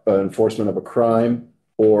that enforcement of a crime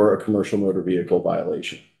or a commercial motor vehicle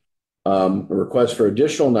violation. A request for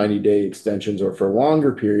additional 90-day extensions or for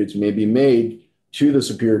longer periods may be made to the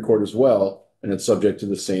Superior Court as well, and it's subject to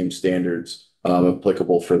the same standards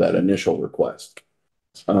applicable for that initial request.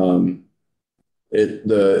 There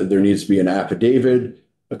needs to be an affidavit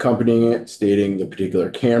accompanying it, stating the particular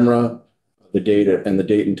camera, the data, and the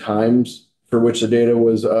date and times for which the data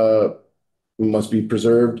was must be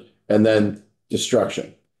preserved, and then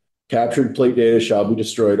destruction. Captured plate data shall be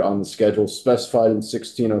destroyed on the schedule specified in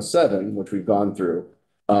 1607, which we've gone through,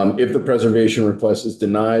 if the preservation request is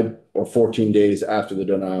denied or 14 days after the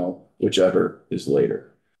denial, whichever is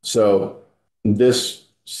later. So this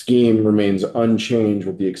scheme remains unchanged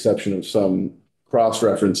with the exception of some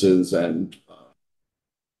cross-references and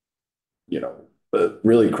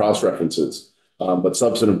really cross-references, but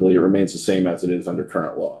substantively it remains the same as it is under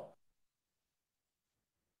current law.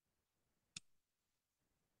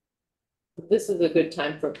 This is a good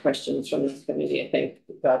time for questions from this committee, I think,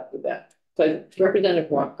 about that. So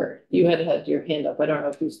Representative Walker, you had your hand up. I don't know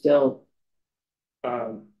if you still.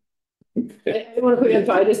 I want to put you on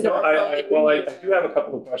fire. I just know. I do have a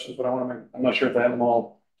couple of questions, but I'm not sure if I have them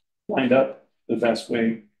all lined up the best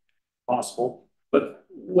way possible. But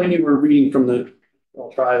when you were reading from the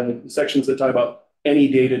sections that talk about any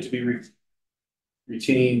data to be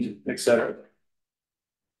retained, etc.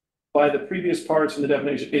 By the previous parts in the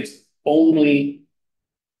definition, it's only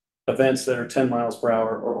events that are 10 miles per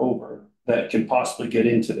hour or over that can possibly get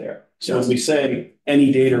into there. So when we say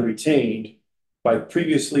any data retained, by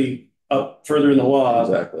previously up further in the law,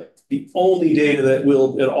 Exactly. the only data that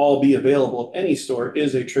will at all be available at any store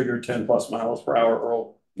is a triggered 10 plus miles per hour or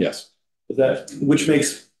over. Yes. Which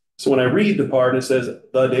makes, so when I read the part, it says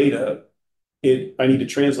the data, I need to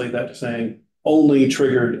translate that to saying only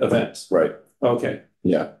triggered events. Right. Okay.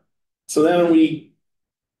 Yeah. So then we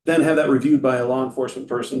then have that reviewed by a law enforcement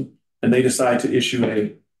person and they decide to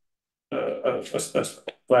issue a a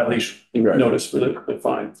violation Right. notice for the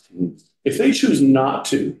fine. Mhm. If they choose not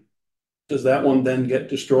to, does that one then get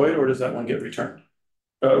destroyed or does that one get returned?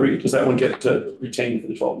 Does that one get retained for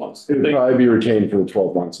the 12 months? It would probably be retained for the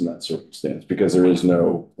 12 months in that circumstance because there is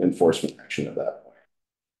no enforcement action at that point.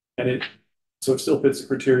 And so it still fits the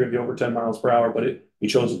criteria of the over 10 miles per hour, but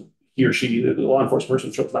he or she, the law enforcement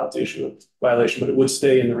person chose not to issue a violation, but it would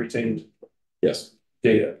stay in the retained Yes.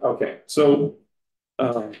 data. Okay, so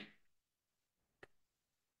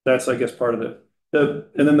that's, I guess, part of it.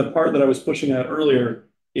 And then the part that I was pushing at earlier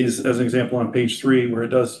is, as an example, on page 3, where it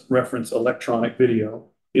does reference electronic video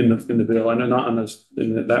in the bill. I know not on this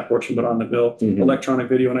in that portion, but on the bill, electronic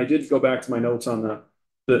video. And I did go back to my notes on the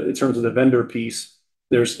in terms of the vendor piece.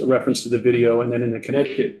 There's a reference to the video, and then in the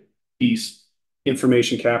Connecticut piece,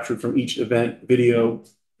 information captured from each event, video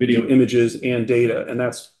images, and data. And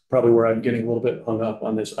that's probably where I'm getting a little bit hung up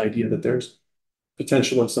on this idea that there's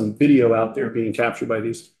potential of some video out there being captured by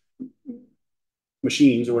these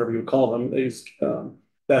machines or whatever you would call them.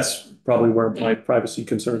 That's probably where my privacy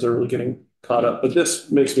concerns are really getting caught up. But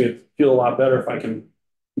this makes me feel a lot better if I can,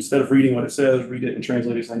 instead of reading what it says, read it and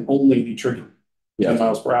translate it saying only be triggered 10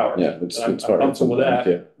 miles per hour. Yeah, I'm comfortable with that.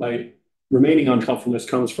 Yeah. My remaining uncomfortableness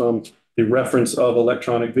comes from the reference of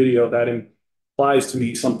electronic video that implies to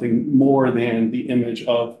me something more than the image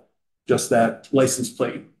of just that license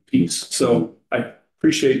plate piece. So I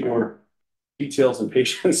appreciate your details and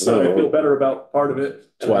patience. So I feel better about part of it.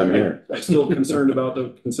 That's why I'm here. I'm still concerned about the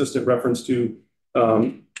consistent reference to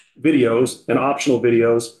videos and optional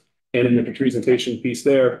videos and in the presentation piece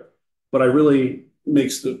there. But I really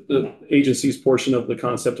makes the agency's portion of the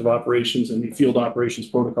concept of operations and the field operations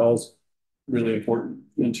protocols really important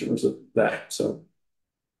in terms of that. So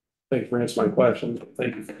thank you for answering my question.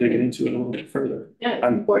 Thank you for digging into it a little bit further. Yeah, it's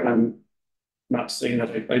I'm important. not saying that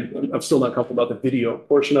I'm still not comfortable about the video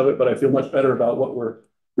portion of it, but I feel much better about what we're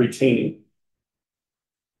retaining.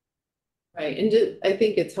 Right, and I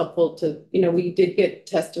think it's helpful to, we did get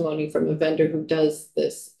testimony from a vendor who does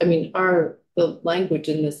this. I mean, the language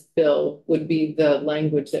in this bill would be the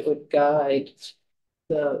language that would guide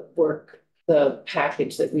the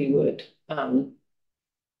package that we would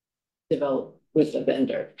develop with the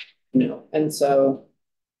vendor, and so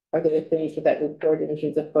are there things that record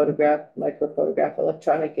images of photograph, microphotograph,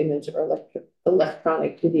 electronic image, or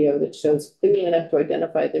electronic video that shows clearly enough to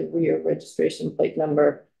identify the rear registration plate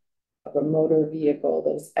number of a motor vehicle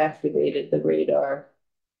that has activated the radar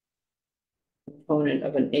component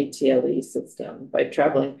of an ATLE system by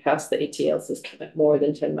traveling past the ATL system at more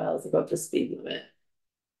than 10 miles above the speed limit.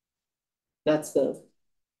 That's that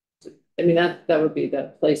would be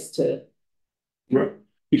the place to. Right.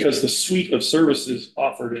 Because the suite of services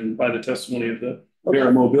offered by the testimony of the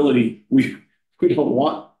Vera Mobility, we don't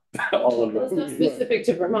want all of Well, it's it. not specific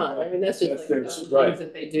to Vermont. I mean, that's just things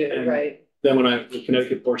that they do, And right? Then when the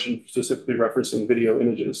Connecticut portion specifically referencing video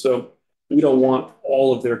images. So we don't want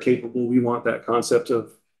all of their capable, we want that concept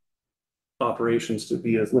of operations to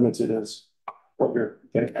be as limited as what you're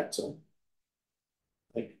getting at. So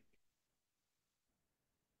thank you.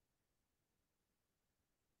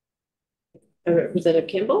 Representative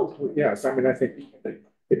Kimball? Yes, I mean, I think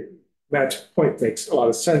Matt's point makes a lot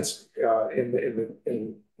of sense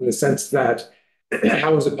in the sense that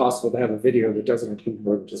how is it possible to have a video that doesn't include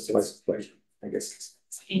more than just a license plate? I guess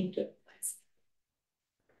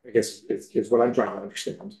is what I'm trying to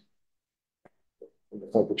understand. The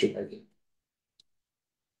point that you're making.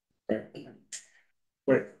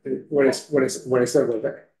 What I said was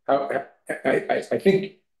that I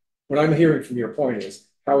think what I'm hearing from your point is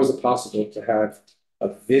how is it possible to have a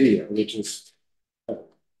video which is a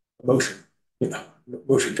motion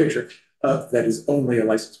picture that is only a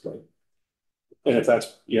license plate? And if that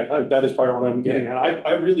is part of what I'm getting at.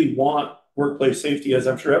 I really want workplace safety, as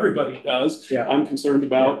I'm sure everybody does. Yeah. I'm concerned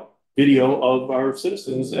about video of our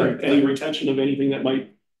citizens and any retention of anything that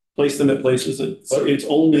might place them at places that it's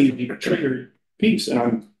only the triggered piece.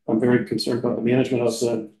 And I'm very concerned about the management of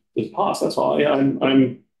the cost. That's all.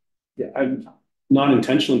 I'm not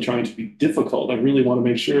intentionally trying to be difficult. I really want to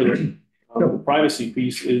make sure that the privacy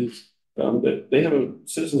piece is that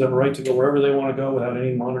citizens have a right to go wherever they want to go without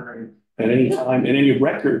any monitoring at any time and any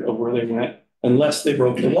record of where they went, unless they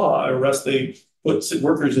broke the law, or unless they put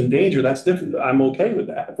workers in danger. That's different. I'm okay with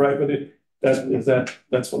that, right? But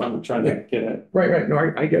that's what I'm trying to get at. Right. No,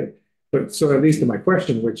 I get it. But so that leads to my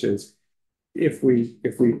question, which is, if we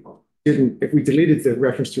deleted the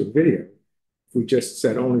reference to a video, if we just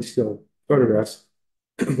said only still photographs,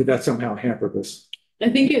 would that somehow hamper this? I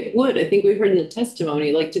think it would. I think we heard in the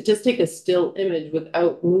testimony, like to just take a still image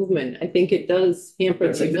without movement. I think it does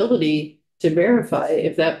hamper the ability to verify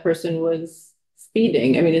if that person was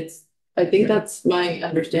speeding. I mean, I think that's my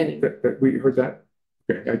understanding. We heard that?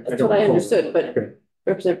 Okay. That's don't what I recall. understood, but Okay.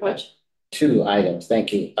 Representative Fudge? Two items,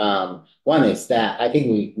 thank you. One is that I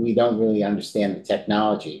think we don't really understand the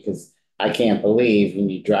technology, because I can't believe when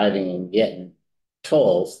you're driving and getting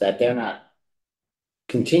tolls that they're not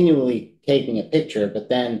continually taking a picture, but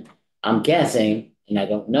then I'm guessing, and I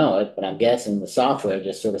don't know it, but I'm guessing the software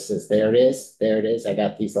just sort of says, there it is, I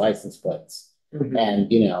got these license plates. Mhm. And,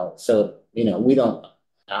 so, we don't,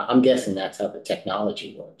 I'm guessing that's how the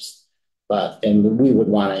technology works. And we would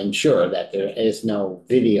want to ensure that there is no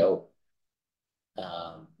video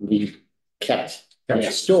we kept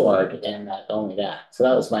stored, and not only that. So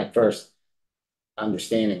that was my first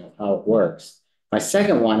understanding of how it works. My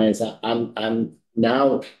second one is I'm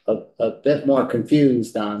now a bit more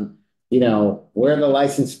confused on, where the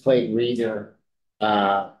license plate reader,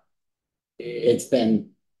 it's been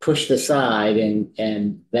pushed aside,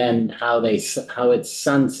 and then how it's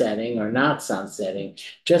sunsetting or not sunsetting,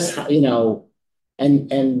 just,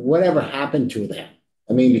 and whatever happened to them.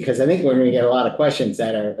 I mean, because I think we're going to get a lot of questions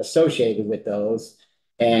that are associated with those.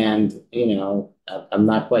 And, I'm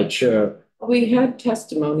not quite sure. We had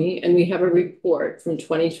testimony and we have a report from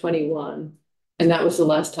 2021. And that was the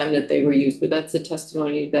last time that they were used, but that's the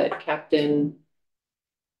testimony that Captain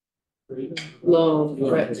Lone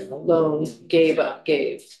gave.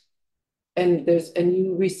 And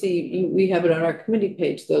we have it on our committee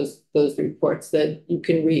page, those reports that you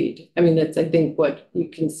can read. I mean, that's, I think, what you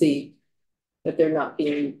can see, that they're not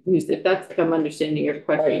being used, if I'm understanding your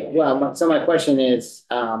question. Right. Well, so my question is,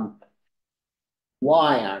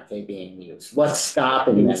 why aren't they being used? What's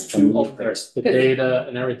stopping this from The data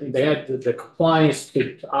and everything, they had the compliance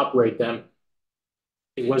to operate them.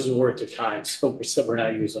 It wasn't worth the time, so we're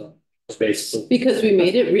not using them, basically. Because we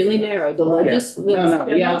made it really narrow, the General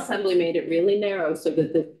yeah. Assembly made it really narrow so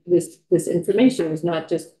that this information was not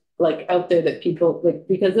just like out there that people, like,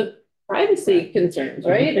 because of privacy concerns,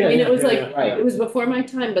 right? I mean, it was like, right. it was before my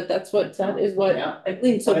time, but that is what Yeah. I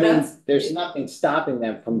believe, so I mean, that's. there's nothing stopping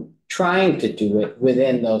them from trying to do it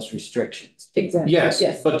within those restrictions. Exactly.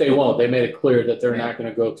 Yes, but they won't. They made it clear that they're not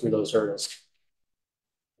gonna go through those hurdles.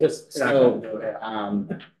 So,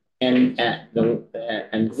 and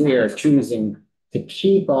we are choosing to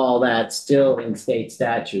keep all that still in state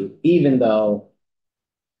statute, even though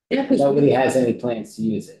Yeah, because nobody has any plans to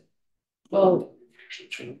use it. well,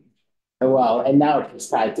 And now it's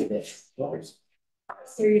tied to this.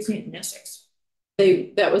 They're using it in Essex.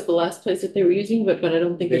 that was the last place that they were using, but I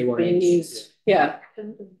don't think They it's weren't. being used, yeah.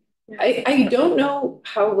 I don't know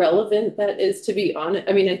how relevant that is, to be honest.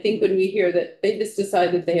 I mean, I think when we hear that they just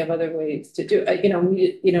decided they have other ways to do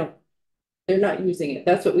it, they're not using it.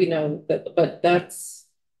 That's what we know, but that's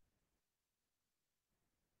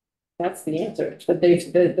the answer. But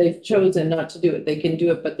they've chosen not to do it. They can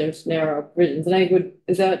do it, but there's narrow provisions.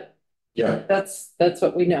 And Yeah. that's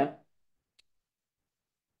what we know.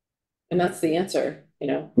 And that's the answer,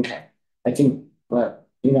 Okay. I think,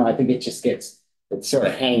 I think it just it's sort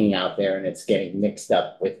of hanging out there, and it's getting mixed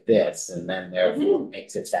up with this, and then therefore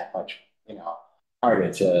makes it that much,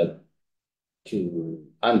 harder to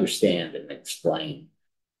understand and explain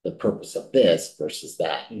the purpose of this versus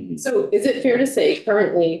that. So is it fair to say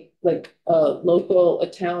currently, like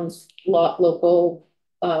a town's local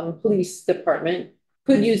police department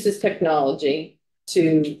could use this technology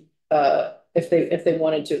to if they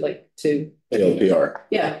wanted to, like, to ALPR,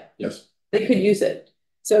 yeah, yes. they could use it.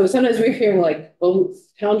 So sometimes we're hearing like, well,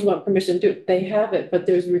 towns want permission to do it. They have it, but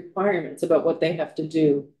there's requirements about what they have to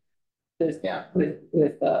do. With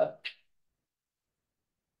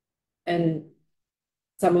and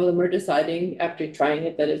some of them are deciding after trying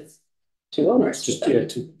it that it's too onerous. Just,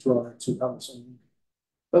 too cumbersome.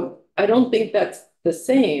 But I don't think that's the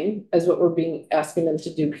same as what we're asking them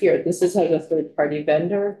to do here. This is as a third-party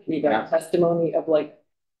vendor. We got testimony of like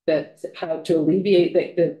that, how to alleviate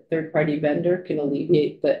the third-party vendor can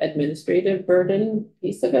alleviate the administrative burden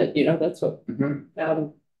piece of it. That's what. Mhm.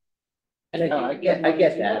 And I get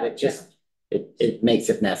that. It just it makes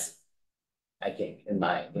it messy. I think in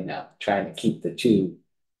my trying to keep the two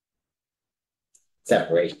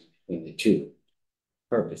separation between the two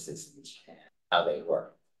purposes and how they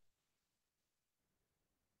work.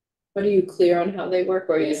 But are you clear on how they work,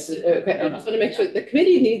 or okay? I just want to make sure the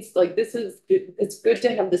committee needs, like, it's good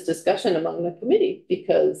to have this discussion among the committee,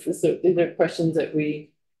 because these are questions that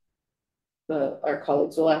our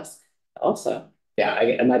colleagues will ask also. Yeah,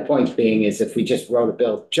 and my point being is, if we just wrote a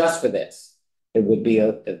bill just for this, it would be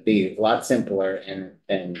a lot simpler and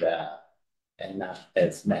not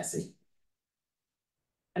as messy.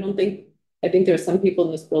 I think there are some people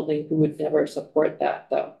in this building who would never support that,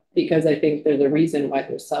 though. because I think there's a reason why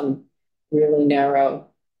there's some really narrow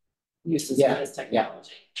uses of this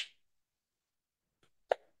technology.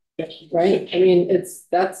 Right? I mean,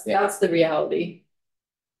 that's the reality.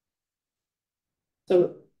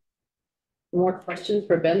 So more questions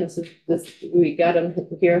for Ben? We got him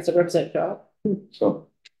here as a representative job. So.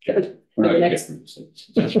 Good. We're not The gonna next- get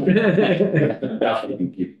through this. Definitely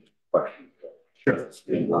can keep the question. Sure.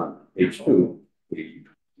 And on page 2,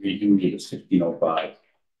 we do need a 1605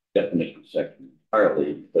 definition section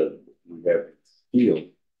entirely, because we have sealed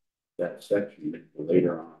that section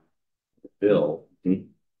later on the bill in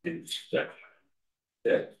section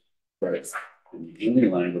 6. Right. And the only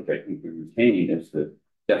language I think we retain is the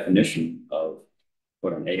definition of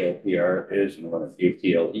what an ALPR is and what an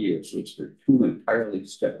APLE is, which are two entirely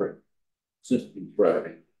separate systems.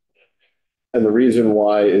 Right. And the reason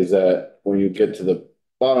why is that when you get to the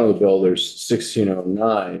bottom of the bill, there's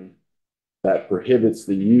 1609 that prohibits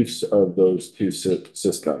the use of those two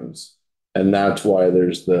systems. And that's why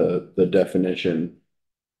there's the definition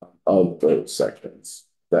of those sections.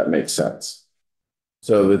 That makes sense.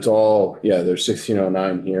 So it's all, yeah, there's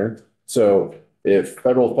 1609 here. So if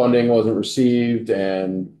federal funding wasn't received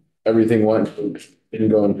and everything didn't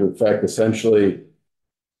go into effect, essentially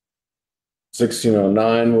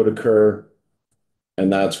 1609 would occur.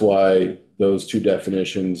 And that's why those two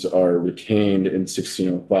definitions are retained in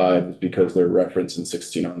 1605, because they're referenced in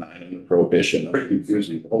 1609 in the prohibition. Pretty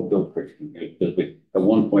confusing, the whole bill pretty confusing, because at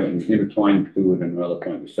one point we intertwined two and another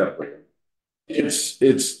point we separated.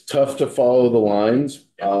 It's tough to follow the lines,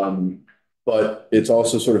 but it's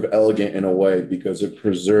also sort of elegant in a way because it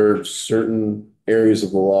preserves certain areas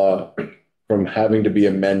of the law from having to be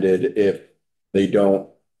amended if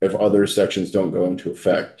other sections don't go into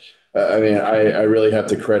effect. I mean, I really have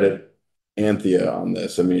to credit Anthea on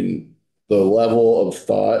this. I mean, the level of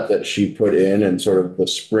thought that she put in and sort of the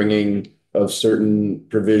springing of certain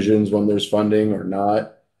provisions when there's funding or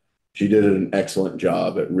not, she did an excellent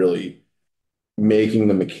job at really making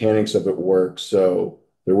the mechanics of it work so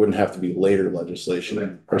there wouldn't have to be later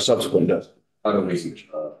legislation or subsequent. How do we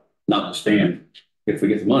not understand if we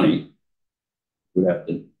get the money, we have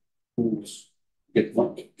to get the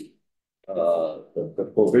money.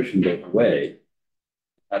 The prohibition goes away.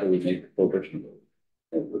 How do we make the prohibition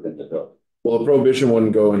go within the bill? Well, the prohibition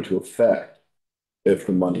wouldn't go into effect if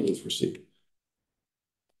the money was received.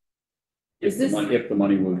 If the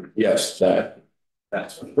money would. Yes,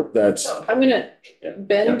 that's I'm gonna,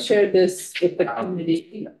 Ben shared this with the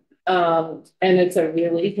community, and it's a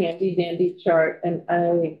really handy dandy chart, and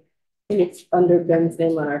I think it's under Ben's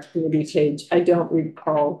name on our community page. I don't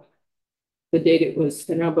recall the date it was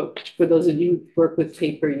sent out, but for those of you who work with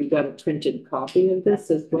paper, you got a printed copy of this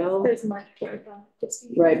as well. There's much.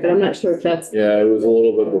 Right, but I'm not sure if that's. yeah, it was a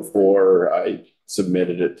little bit before I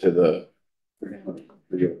submitted it to the.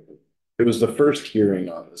 It was the first hearing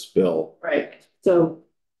on this bill. Right, so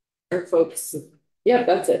our folks, yeah,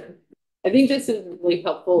 that's it. I think this is really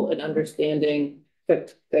helpful in understanding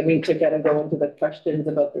that, I mean, to kind of go into the questions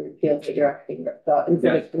about the repeal that you're asking about into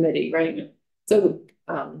the committee, right? Yeah. So,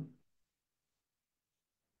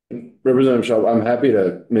 Representative Shaw, I'm happy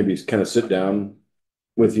to maybe kind of sit down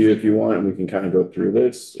with you if you want, and we can kind of go through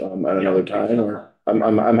this at another time, or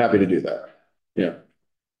I'm happy to do that. Yeah.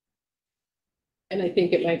 and I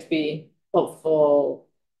think it might be helpful.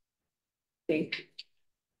 I think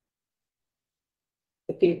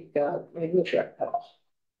maybe we'll check that.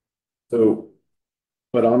 So,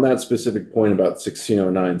 but on that specific point about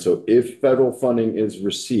 1609, so if federal funding is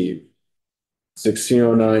received,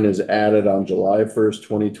 1609 is added on July 1st,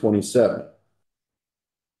 2027.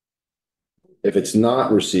 If it's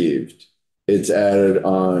not received, it's added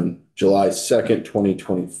on July 2nd,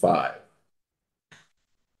 2025.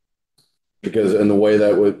 Because in the way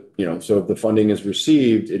that would, so if the funding is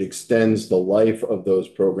received, it extends the life of those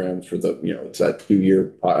programs for the, it's that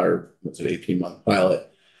 2-year or what's it, 18-month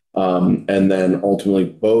pilot. And then ultimately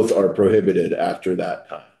both are prohibited after that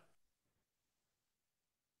time.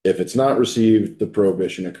 If it's not received, the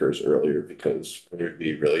prohibition occurs earlier because there would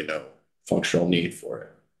be really no functional need for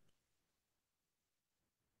it.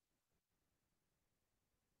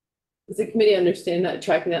 Does the committee understand that,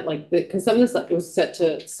 tracking that, like, because some of this was set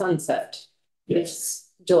to sunset. Yes.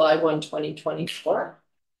 July 1, 2024.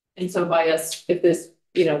 And so by us, if this,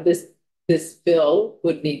 this bill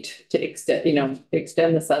would need to extend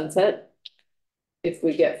the sunset. If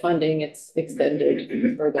we get funding, it's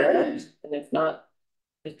extended further out, and if not,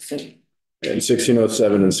 it's And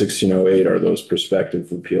 1607 and 1608 are those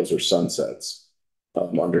prospective repeals or sunsets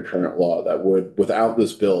under current law that would, without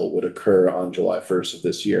this bill, would occur on July 1st of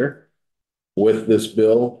this year. With this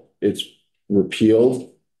bill, it's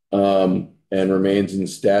repealed and remains in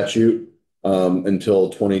statute until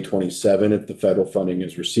 2027 if the federal funding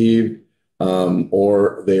is received,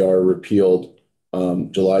 or they are repealed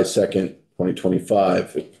July 2nd,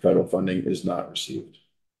 2025 if federal funding is not received.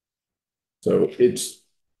 So it's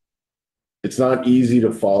not easy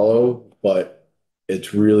to follow, but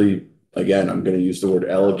it's really, again, I'm going to use the word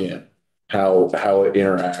elegant, how it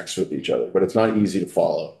interacts with each other, but it's not easy to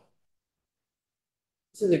follow.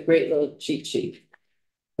 This is a great little cheat sheet.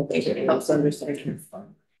 I think it helps understand.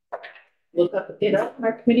 Look up, get up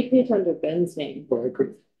our committee page under Ben's name.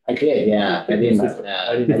 I did, yeah, I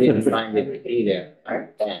didn't find it either.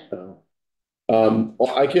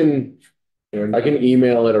 Well, I can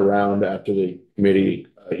email it around after the committee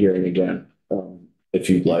hearing again, if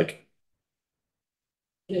you'd like.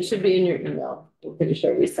 It should be in your email. I'm pretty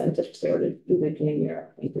sure we sent it to either Jamie or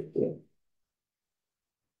I think it's you.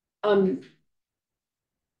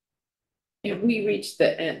 If we reached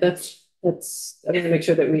the end, that's, I'm gonna make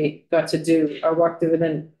sure that we got to do our walkthrough, and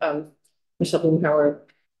then, Michelle Bloomhauer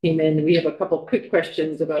came in. We have a couple quick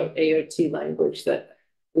questions about AOT language that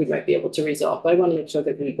we might be able to resolve, but I want to make sure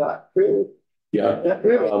that we got through. Yeah, Got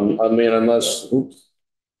through it. I mean, unless, oops.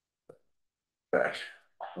 Back.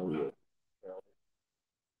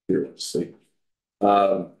 Here, let's see.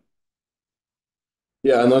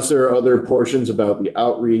 Yeah, unless there are other portions about the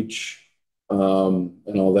outreach,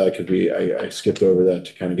 and all that could be, I skipped over that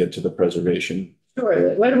to kind of get to the preservation.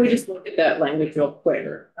 Sure, why don't we just look at that language real quick?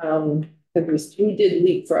 Because we did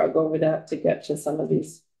leapfrog over that to get to some of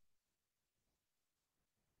these.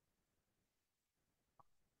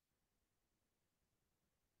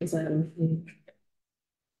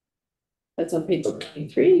 That's on page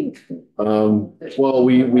 23. Well,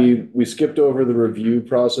 we skipped over the review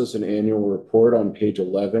process and annual report on page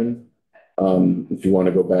 11. If you want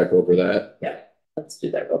to go back over that. Yeah, let's do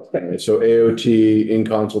that real quick. All right, so AOT in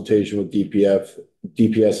consultation with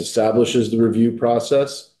DPS establishes the review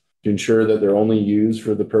process to ensure that they're only used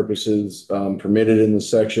for the purposes permitted in the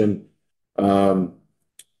section.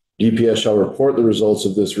 DPS shall report the results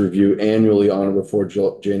of this review annually on or before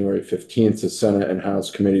January 15th to Senate and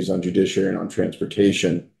House committees on judiciary and on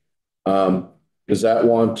transportation. Does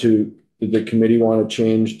the committee want to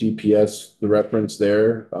change DPS, the reference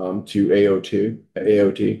there, to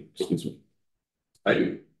AOT, excuse me? I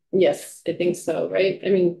do. Yes, I think so, right? I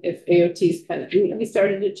mean, if AOT is kind of, we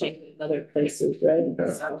started to change it in other places, right?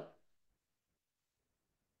 Yeah. So.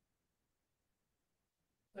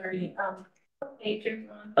 Sorry,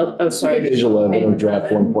 Oh, sorry. Page 11 of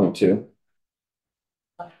draft 1.2.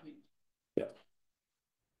 Yeah.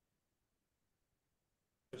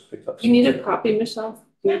 You need a copy, Michelle?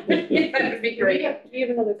 Yeah, that'd be great. Do you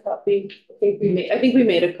have another copy? I think we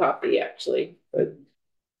made a copy actually, but.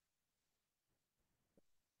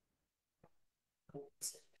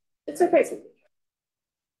 It's okay.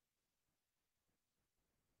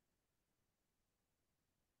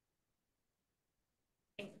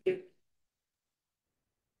 Thank you.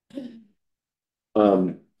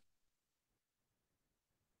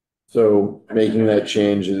 So making that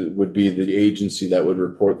change would be the agency that would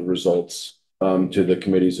report the results to the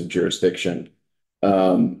committees of jurisdiction.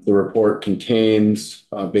 The report contains,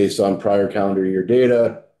 based on prior calendar year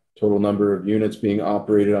data, total number of units being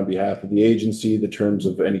operated on behalf of the agency, the terms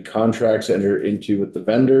of any contracts entered into with the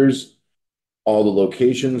vendors, all the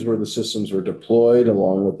locations where the systems were deployed,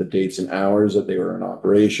 along with the dates and hours that they were in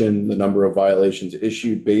operation, the number of violations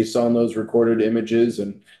issued based on those recorded images,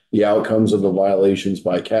 and the outcomes of the violations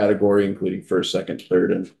by category, including first, second,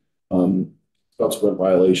 third, and subsequent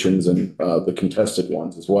violations, and the contested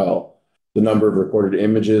ones as well. The number of recorded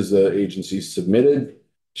images the agency submitted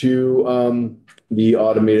to the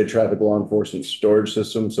automated traffic law enforcement storage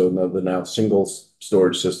system, so the now single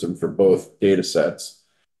storage system for both data sets.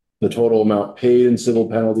 The total amount paid in civil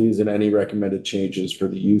penalties and any recommended changes for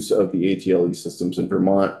the use of the ATLE systems in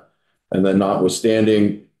Vermont. And then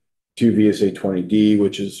notwithstanding 2 VSA 20D,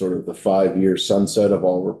 which is sort of the 5-year sunset of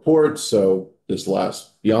all reports. So this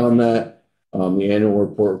lasts beyond that. The annual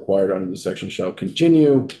report required under the section shall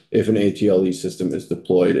continue if an ATLE system is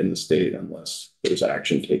deployed in the state unless there's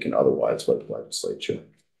action taken otherwise by the legislature.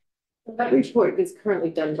 That report is currently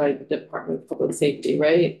done by the Department of Public Safety,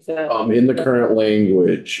 right? In the current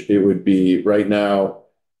language, it would be right now,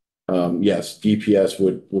 yes, DPS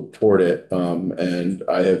would report it. And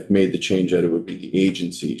I have made the change that it would be the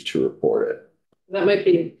agency to report it. That might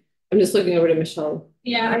be, I'm just looking over to Michelle.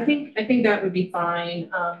 Yeah, I think that would be fine,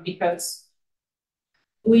 because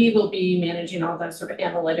we will be managing all that sort of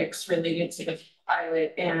analytics related to the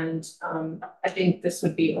pilot, and I think this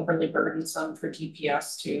would be overly burdensome for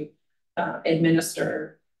DPS to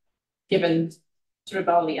administer, given sort of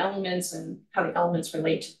all the elements and how the elements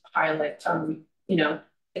relate to the pilot. You know,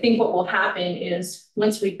 I think what will happen is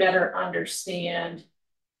once we better understand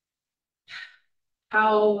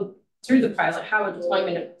how through the pilot, how a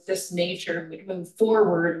deployment of this nature would move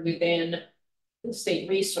forward within the state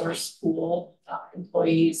resource pool,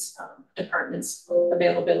 employees, departments,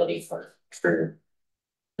 availability for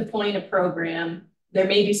deploying a program. There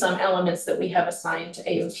may be some elements that we have assigned to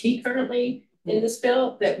AOT currently in this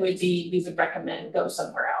bill that we would recommend go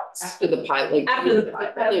somewhere else. After the pilot, like, After the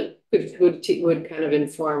pilot. would kind of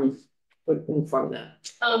inform that.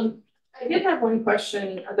 I did have one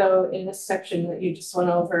question though, in this section that you just went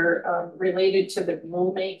over, related to the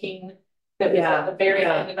rulemaking that was at the very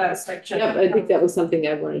end of that section. Yep, I think that was something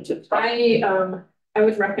I wanted to. I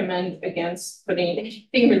would recommend against putting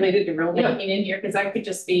anything related to rulemaking in here, because that could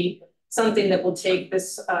just be something that will take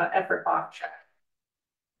this effort off track.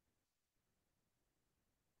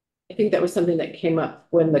 I think that was something that came up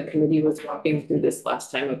when the committee was walking through this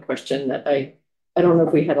last time, a question that I don't know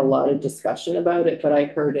if we had a lot of discussion about it, but I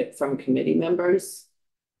heard it from committee members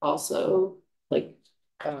also, like,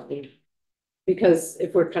 because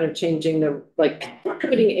if we're kind of changing the, like,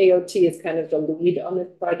 putting AOT as kind of the lead on this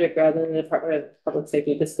project rather than the Department of Public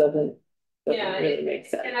Safety, this doesn't really make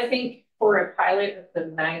sense. And I think for a pilot of the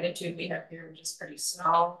magnitude we have here, which is pretty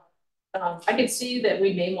small, I could see that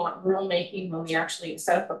we may want rulemaking when we actually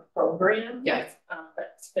set up a program. Yeah.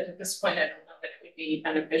 But at this point, I don't know that it would be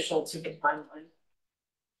beneficial to the timeline.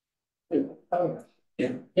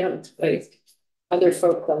 Yeah, like, other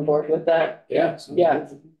folks on board with that? Yeah. Yeah.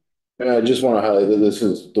 And I just want to highlight that this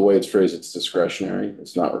is the way it's phrased. It's discretionary.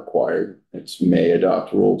 It's not required. It's may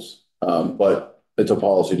adopt rules. But it's a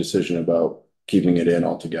policy decision about keeping it in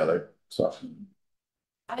altogether. So.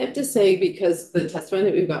 I have to say, because the testimony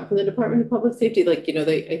that we've got from the Department of Public Safety, like, you know,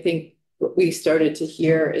 I think what we started to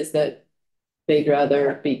hear is that they'd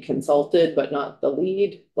rather be consulted, but not the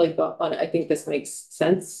lead. Like, I think this makes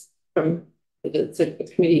sense from the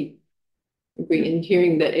committee. In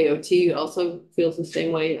hearing that AOT also feels the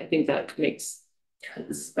same way, I think that makes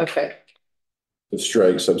sense. Okay. To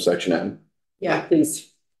strike subsection N. Yeah,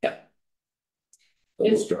 please. Yeah.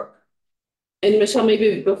 Struck. And Michelle,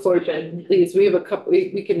 maybe before Jen leaves, we have a couple,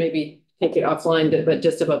 we can maybe take it offline, but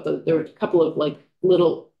just about there were a couple of like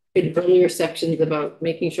little in earlier sections about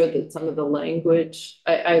making sure that some of the language,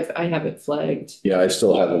 I have it flagged. Yeah, I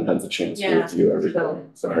still haven't had the chance to review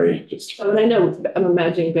everything. Sorry. But I know, I'm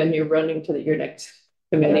imagining, Ben, you're running to your next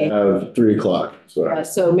committee. 3 o'clock. So.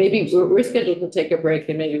 So maybe we're scheduled to take a break,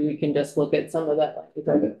 and maybe we can just look at some of that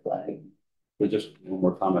flag. But just one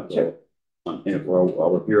more comment. Sure.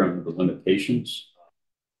 While we're here under the limitations,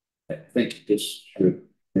 I think this should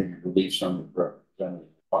maybe relieve some of Representative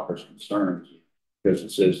Walker's concerns, because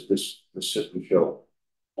it says this system shall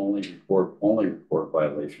only report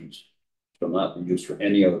violations, shall not be used for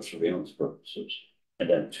any other surveillance purposes. And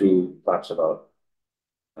then 2 talks about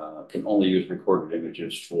can only use recorded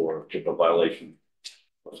images for if a violation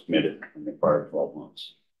was committed in the prior 12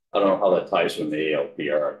 months. I don't know how that ties in the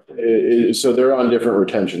ALPR. So they're on different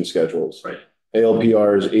retention schedules. Right.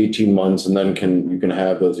 ALPR is 18 months, and then you can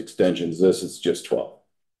have those extensions. This is just 12.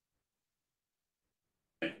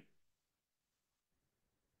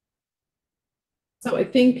 So I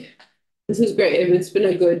think this is great. It's been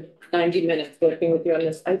a good 90 minutes working with you on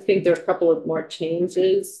this. I think there are a couple of more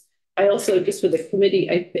changes. I also, just for the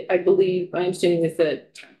committee, I believe, my understanding is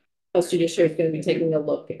that House Judiciary is going to be taking a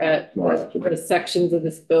look at the sections of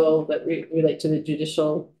this bill that relate to the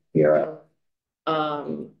Judicial Bureau.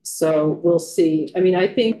 So we'll see. I mean, I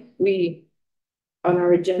think on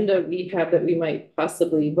our agenda, we have that we might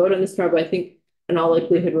possibly vote on this tomorrow, but I think in all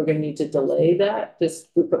likelihood, we're going to need to delay that just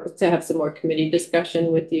to have some more committee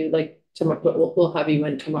discussion with you. Like tomorrow, but we'll have you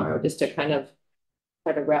in tomorrow just to kind of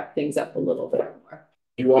try to wrap things up a little bit more.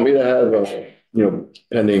 Do you want me to have,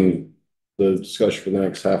 pending the discussion for the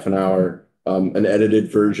next half an hour, an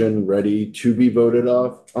edited version ready to be voted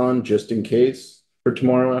on just in case for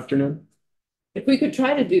tomorrow afternoon? If we could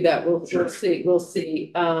try to do that, we'll see. We'll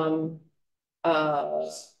see.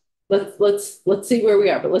 Let's see where we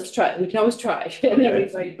are, but let's try. We can always try. And then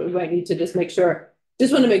we might need to just make sure.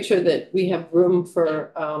 Just want to make sure that we have room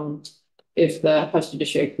for if the House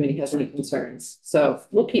Judiciary Committee has any concerns. So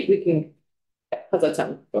we can. How's that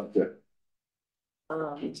sound? Okay.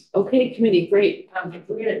 Okay, committee, great.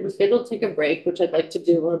 We're scheduled to take a break, which I'd like to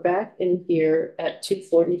do. We're back in here at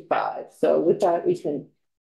 2:45. So with that, we can